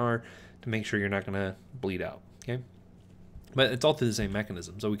PT-INR to make sure you're not going to bleed out, okay? But it's all through the same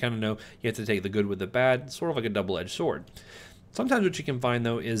mechanism. So we kind of know you have to take the good with the bad, sort of like a double-edged sword. Sometimes what you can find,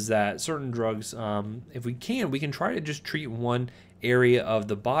 though, is that certain drugs, if we can try to just treat one area of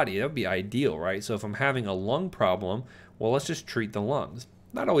the body. That would be ideal, right? So if I'm having a lung problem, well, let's just treat the lungs.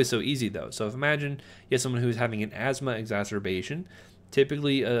 Not always so easy, though. So if imagine you have someone who's having an asthma exacerbation,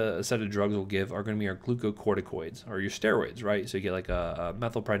 typically a set of drugs we'll give are going to be our glucocorticoids or your steroids, right? So you get like a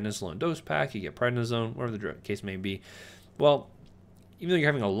methylprednisolone dose pack, you get prednisone, whatever the case may be. Well, even though you're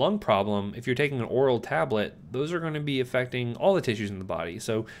having a lung problem, if you're taking an oral tablet, those are going to be affecting all the tissues in the body.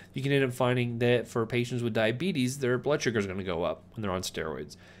 So you can end up finding that for patients with diabetes, their blood sugar is going to go up when they're on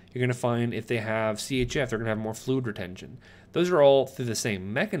steroids. You're going to find if they have CHF, they're going to have more fluid retention. Those are all through the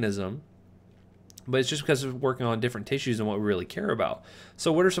same mechanism, but it's just because of working on different tissues and what we really care about.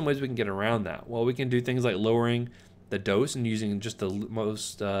 So what are some ways we can get around that? Well, we can do things like lowering the dose and using just the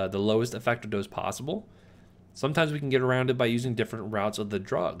lowest effective dose possible. Sometimes we can get around it by using different routes of the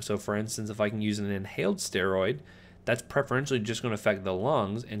drug. So for instance, if I can use an inhaled steroid, that's preferentially just going to affect the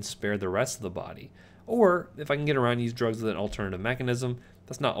lungs and spare the rest of the body. Or if I can get around these drugs with an alternative mechanism,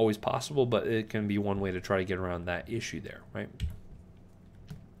 that's not always possible, but it can be one way to try to get around that issue there, right?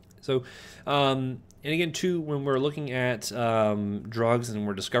 So, and again, too, when we're looking at drugs and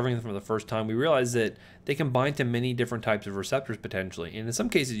we're discovering them for the first time, we realize that they can bind to many different types of receptors potentially. And in some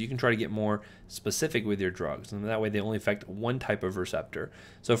cases, you can try to get more specific with your drugs, and that way they only affect one type of receptor.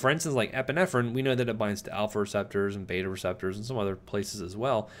 So, for instance, like epinephrine, we know that it binds to alpha receptors and beta receptors and some other places as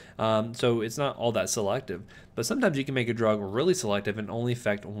well. So it's not all that selective. But sometimes you can make a drug really selective and only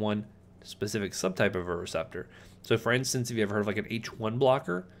affect one specific subtype of a receptor. So, for instance, if you ever heard of like an H1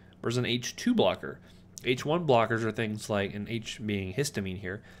 blocker versus an H2 blocker. H1 blockers are things like, and H being histamine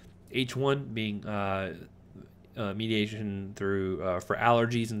here, H1 being mediation through for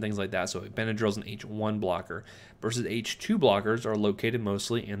allergies and things like that. So Benadryl is an H1 blocker versus H2 blockers are located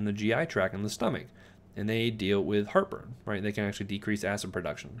mostly in the GI tract in the stomach, and they deal with heartburn, right? They can actually decrease acid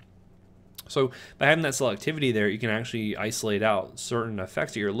production. So by having that selectivity there, you can actually isolate out certain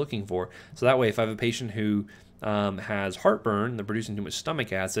effects that you're looking for. So that way, if I have a patient who has heartburn, they're producing too much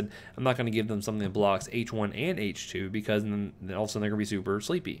stomach acid, I'm not going to give them something that blocks H1 and H2 because then all of a sudden they're going to be super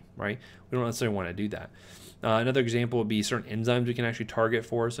sleepy, right? We don't necessarily want to do that. Another example would be certain enzymes we can actually target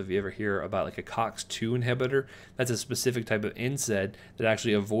for. So if you ever hear about like a COX-2 inhibitor, that's a specific type of NSAID that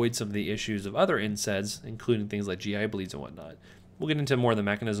actually avoids some of the issues of other NSAIDs, including things like GI bleeds and whatnot. We'll get into more of the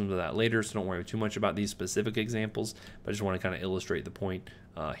mechanisms of that later, so don't worry too much about these specific examples, but I just want to kind of illustrate the point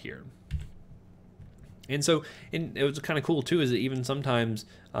here. And so it was kind of cool too, is that even sometimes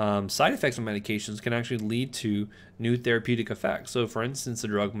side effects of medications can actually lead to new therapeutic effects. So for instance, the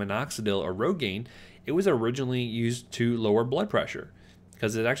drug minoxidil or Rogaine, it was originally used to lower blood pressure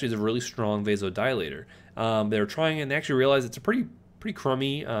because it actually is a really strong vasodilator. They were trying it and they actually realized it's a pretty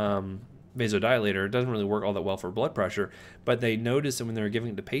crummy vasodilator. It doesn't really work all that well for blood pressure, but they noticed that when they were giving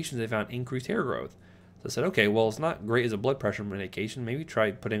it to patients, they found increased hair growth. So I said, okay, well, it's not great as a blood pressure medication. Maybe try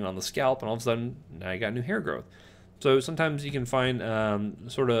putting it on the scalp, and all of a sudden, now you got new hair growth. So sometimes you can find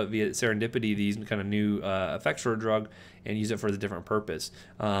sort of via serendipity these kind of new effects for a drug and use it for a different purpose.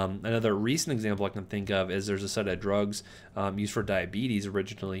 Another recent example I can think of is there's a set of drugs used for diabetes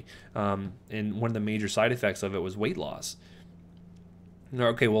originally, and one of the major side effects of it was weight loss.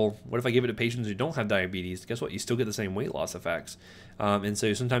 Okay, well, what if I give it to patients who don't have diabetes? Guess what? You still get the same weight loss effects. And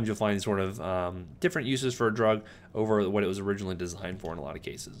so sometimes you'll find sort of different uses for a drug over what it was originally designed for in a lot of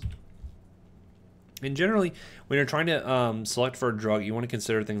cases. And generally, when you're trying to select for a drug, you want to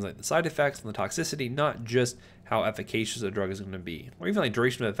consider things like the side effects and the toxicity, not just how efficacious a drug is going to be. Or even like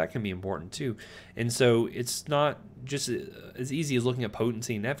duration of effect can be important too. And so it's not just as easy as looking at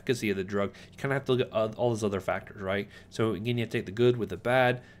potency and efficacy of the drug. You kind of have to look at all those other factors, right? So again, you have to take the good with the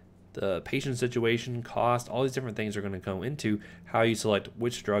bad, the patient situation, cost, all these different things are going to go into how you select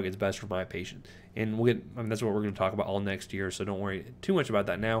which drug is best for my patient. And that's what we're going to talk about all next year, so don't worry too much about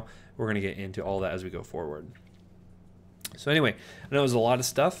that now. We're going to get into all that as we go forward. So anyway, I know it was a lot of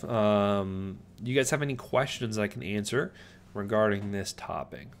stuff. Do you guys have any questions I can answer regarding this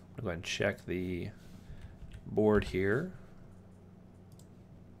topic? I'll go ahead and check the board here.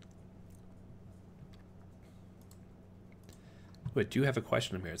 Wait, do you have a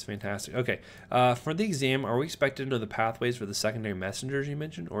question in here? It's fantastic. Okay, for the exam, are we expected to know the pathways for the secondary messengers you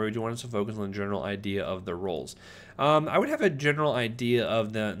mentioned, or would you want us to focus on the general idea of the roles? I would have a general idea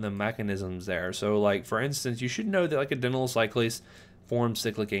of the mechanisms there. So, like for instance, you should know that like adenyl cyclase forms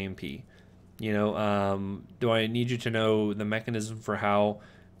cyclic AMP. Do I need you to know the mechanism for how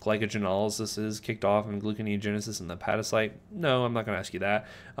glycogenolysis is kicked off and gluconeogenesis in the hepatocyte? No, I'm not going to ask you that.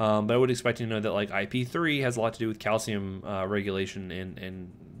 But I would expect you to know that like IP3 has a lot to do with calcium regulation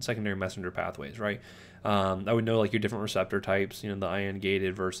in secondary messenger pathways, right? I would know like your different receptor types, the ion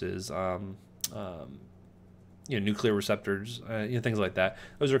gated versus nuclear receptors, things like that.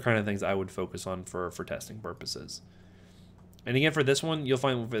 Those are kind of things I would focus on for testing purposes. And again, for this one, you'll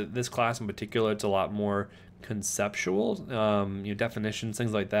find for this class in particular, it's a lot more conceptual, definitions,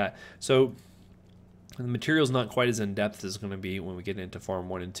 things like that. So the material is not quite as in depth as it's going to be when we get into Pharm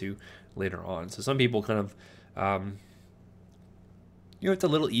 1 and 2 later on. So some people kind of, it's a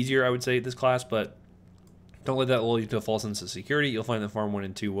little easier, I would say, this class, but don't let that lull you to a false sense of security. You'll find that Pharm 1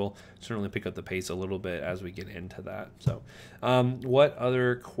 and 2 will certainly pick up the pace a little bit as we get into that. So what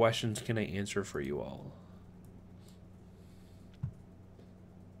other questions can I answer for you all?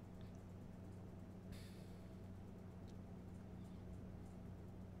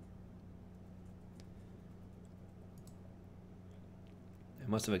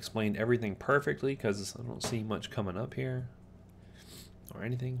 Must have explained everything perfectly because I don't see much coming up here or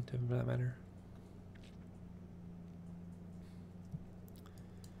anything for that matter.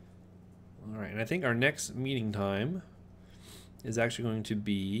 All right, and I think our next meeting time is actually going to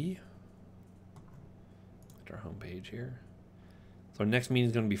be at our homepage here. So our next meeting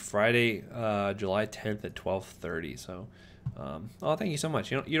is going to be Friday, July 10th at 12:30. So, thank you so much.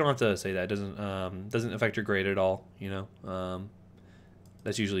 You don't have to say that. It doesn't affect your grade at all.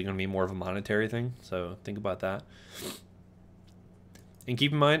 That's usually going to be more of a monetary thing, so think about that. And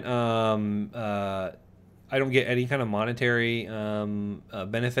keep in mind, I don't get any kind of monetary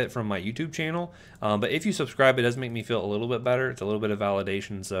benefit from my YouTube channel, but if you subscribe, it does make me feel a little bit better. It's a little bit of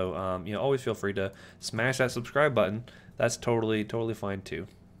validation, so always feel free to smash that subscribe button. That's totally fine too.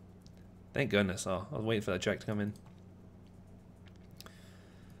 Thank goodness. I was waiting for that check to come in.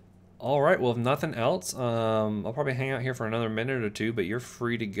 All right, well, if nothing else, I'll probably hang out here for another minute or two, but you're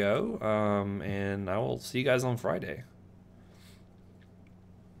free to go, and I will see you guys on Friday.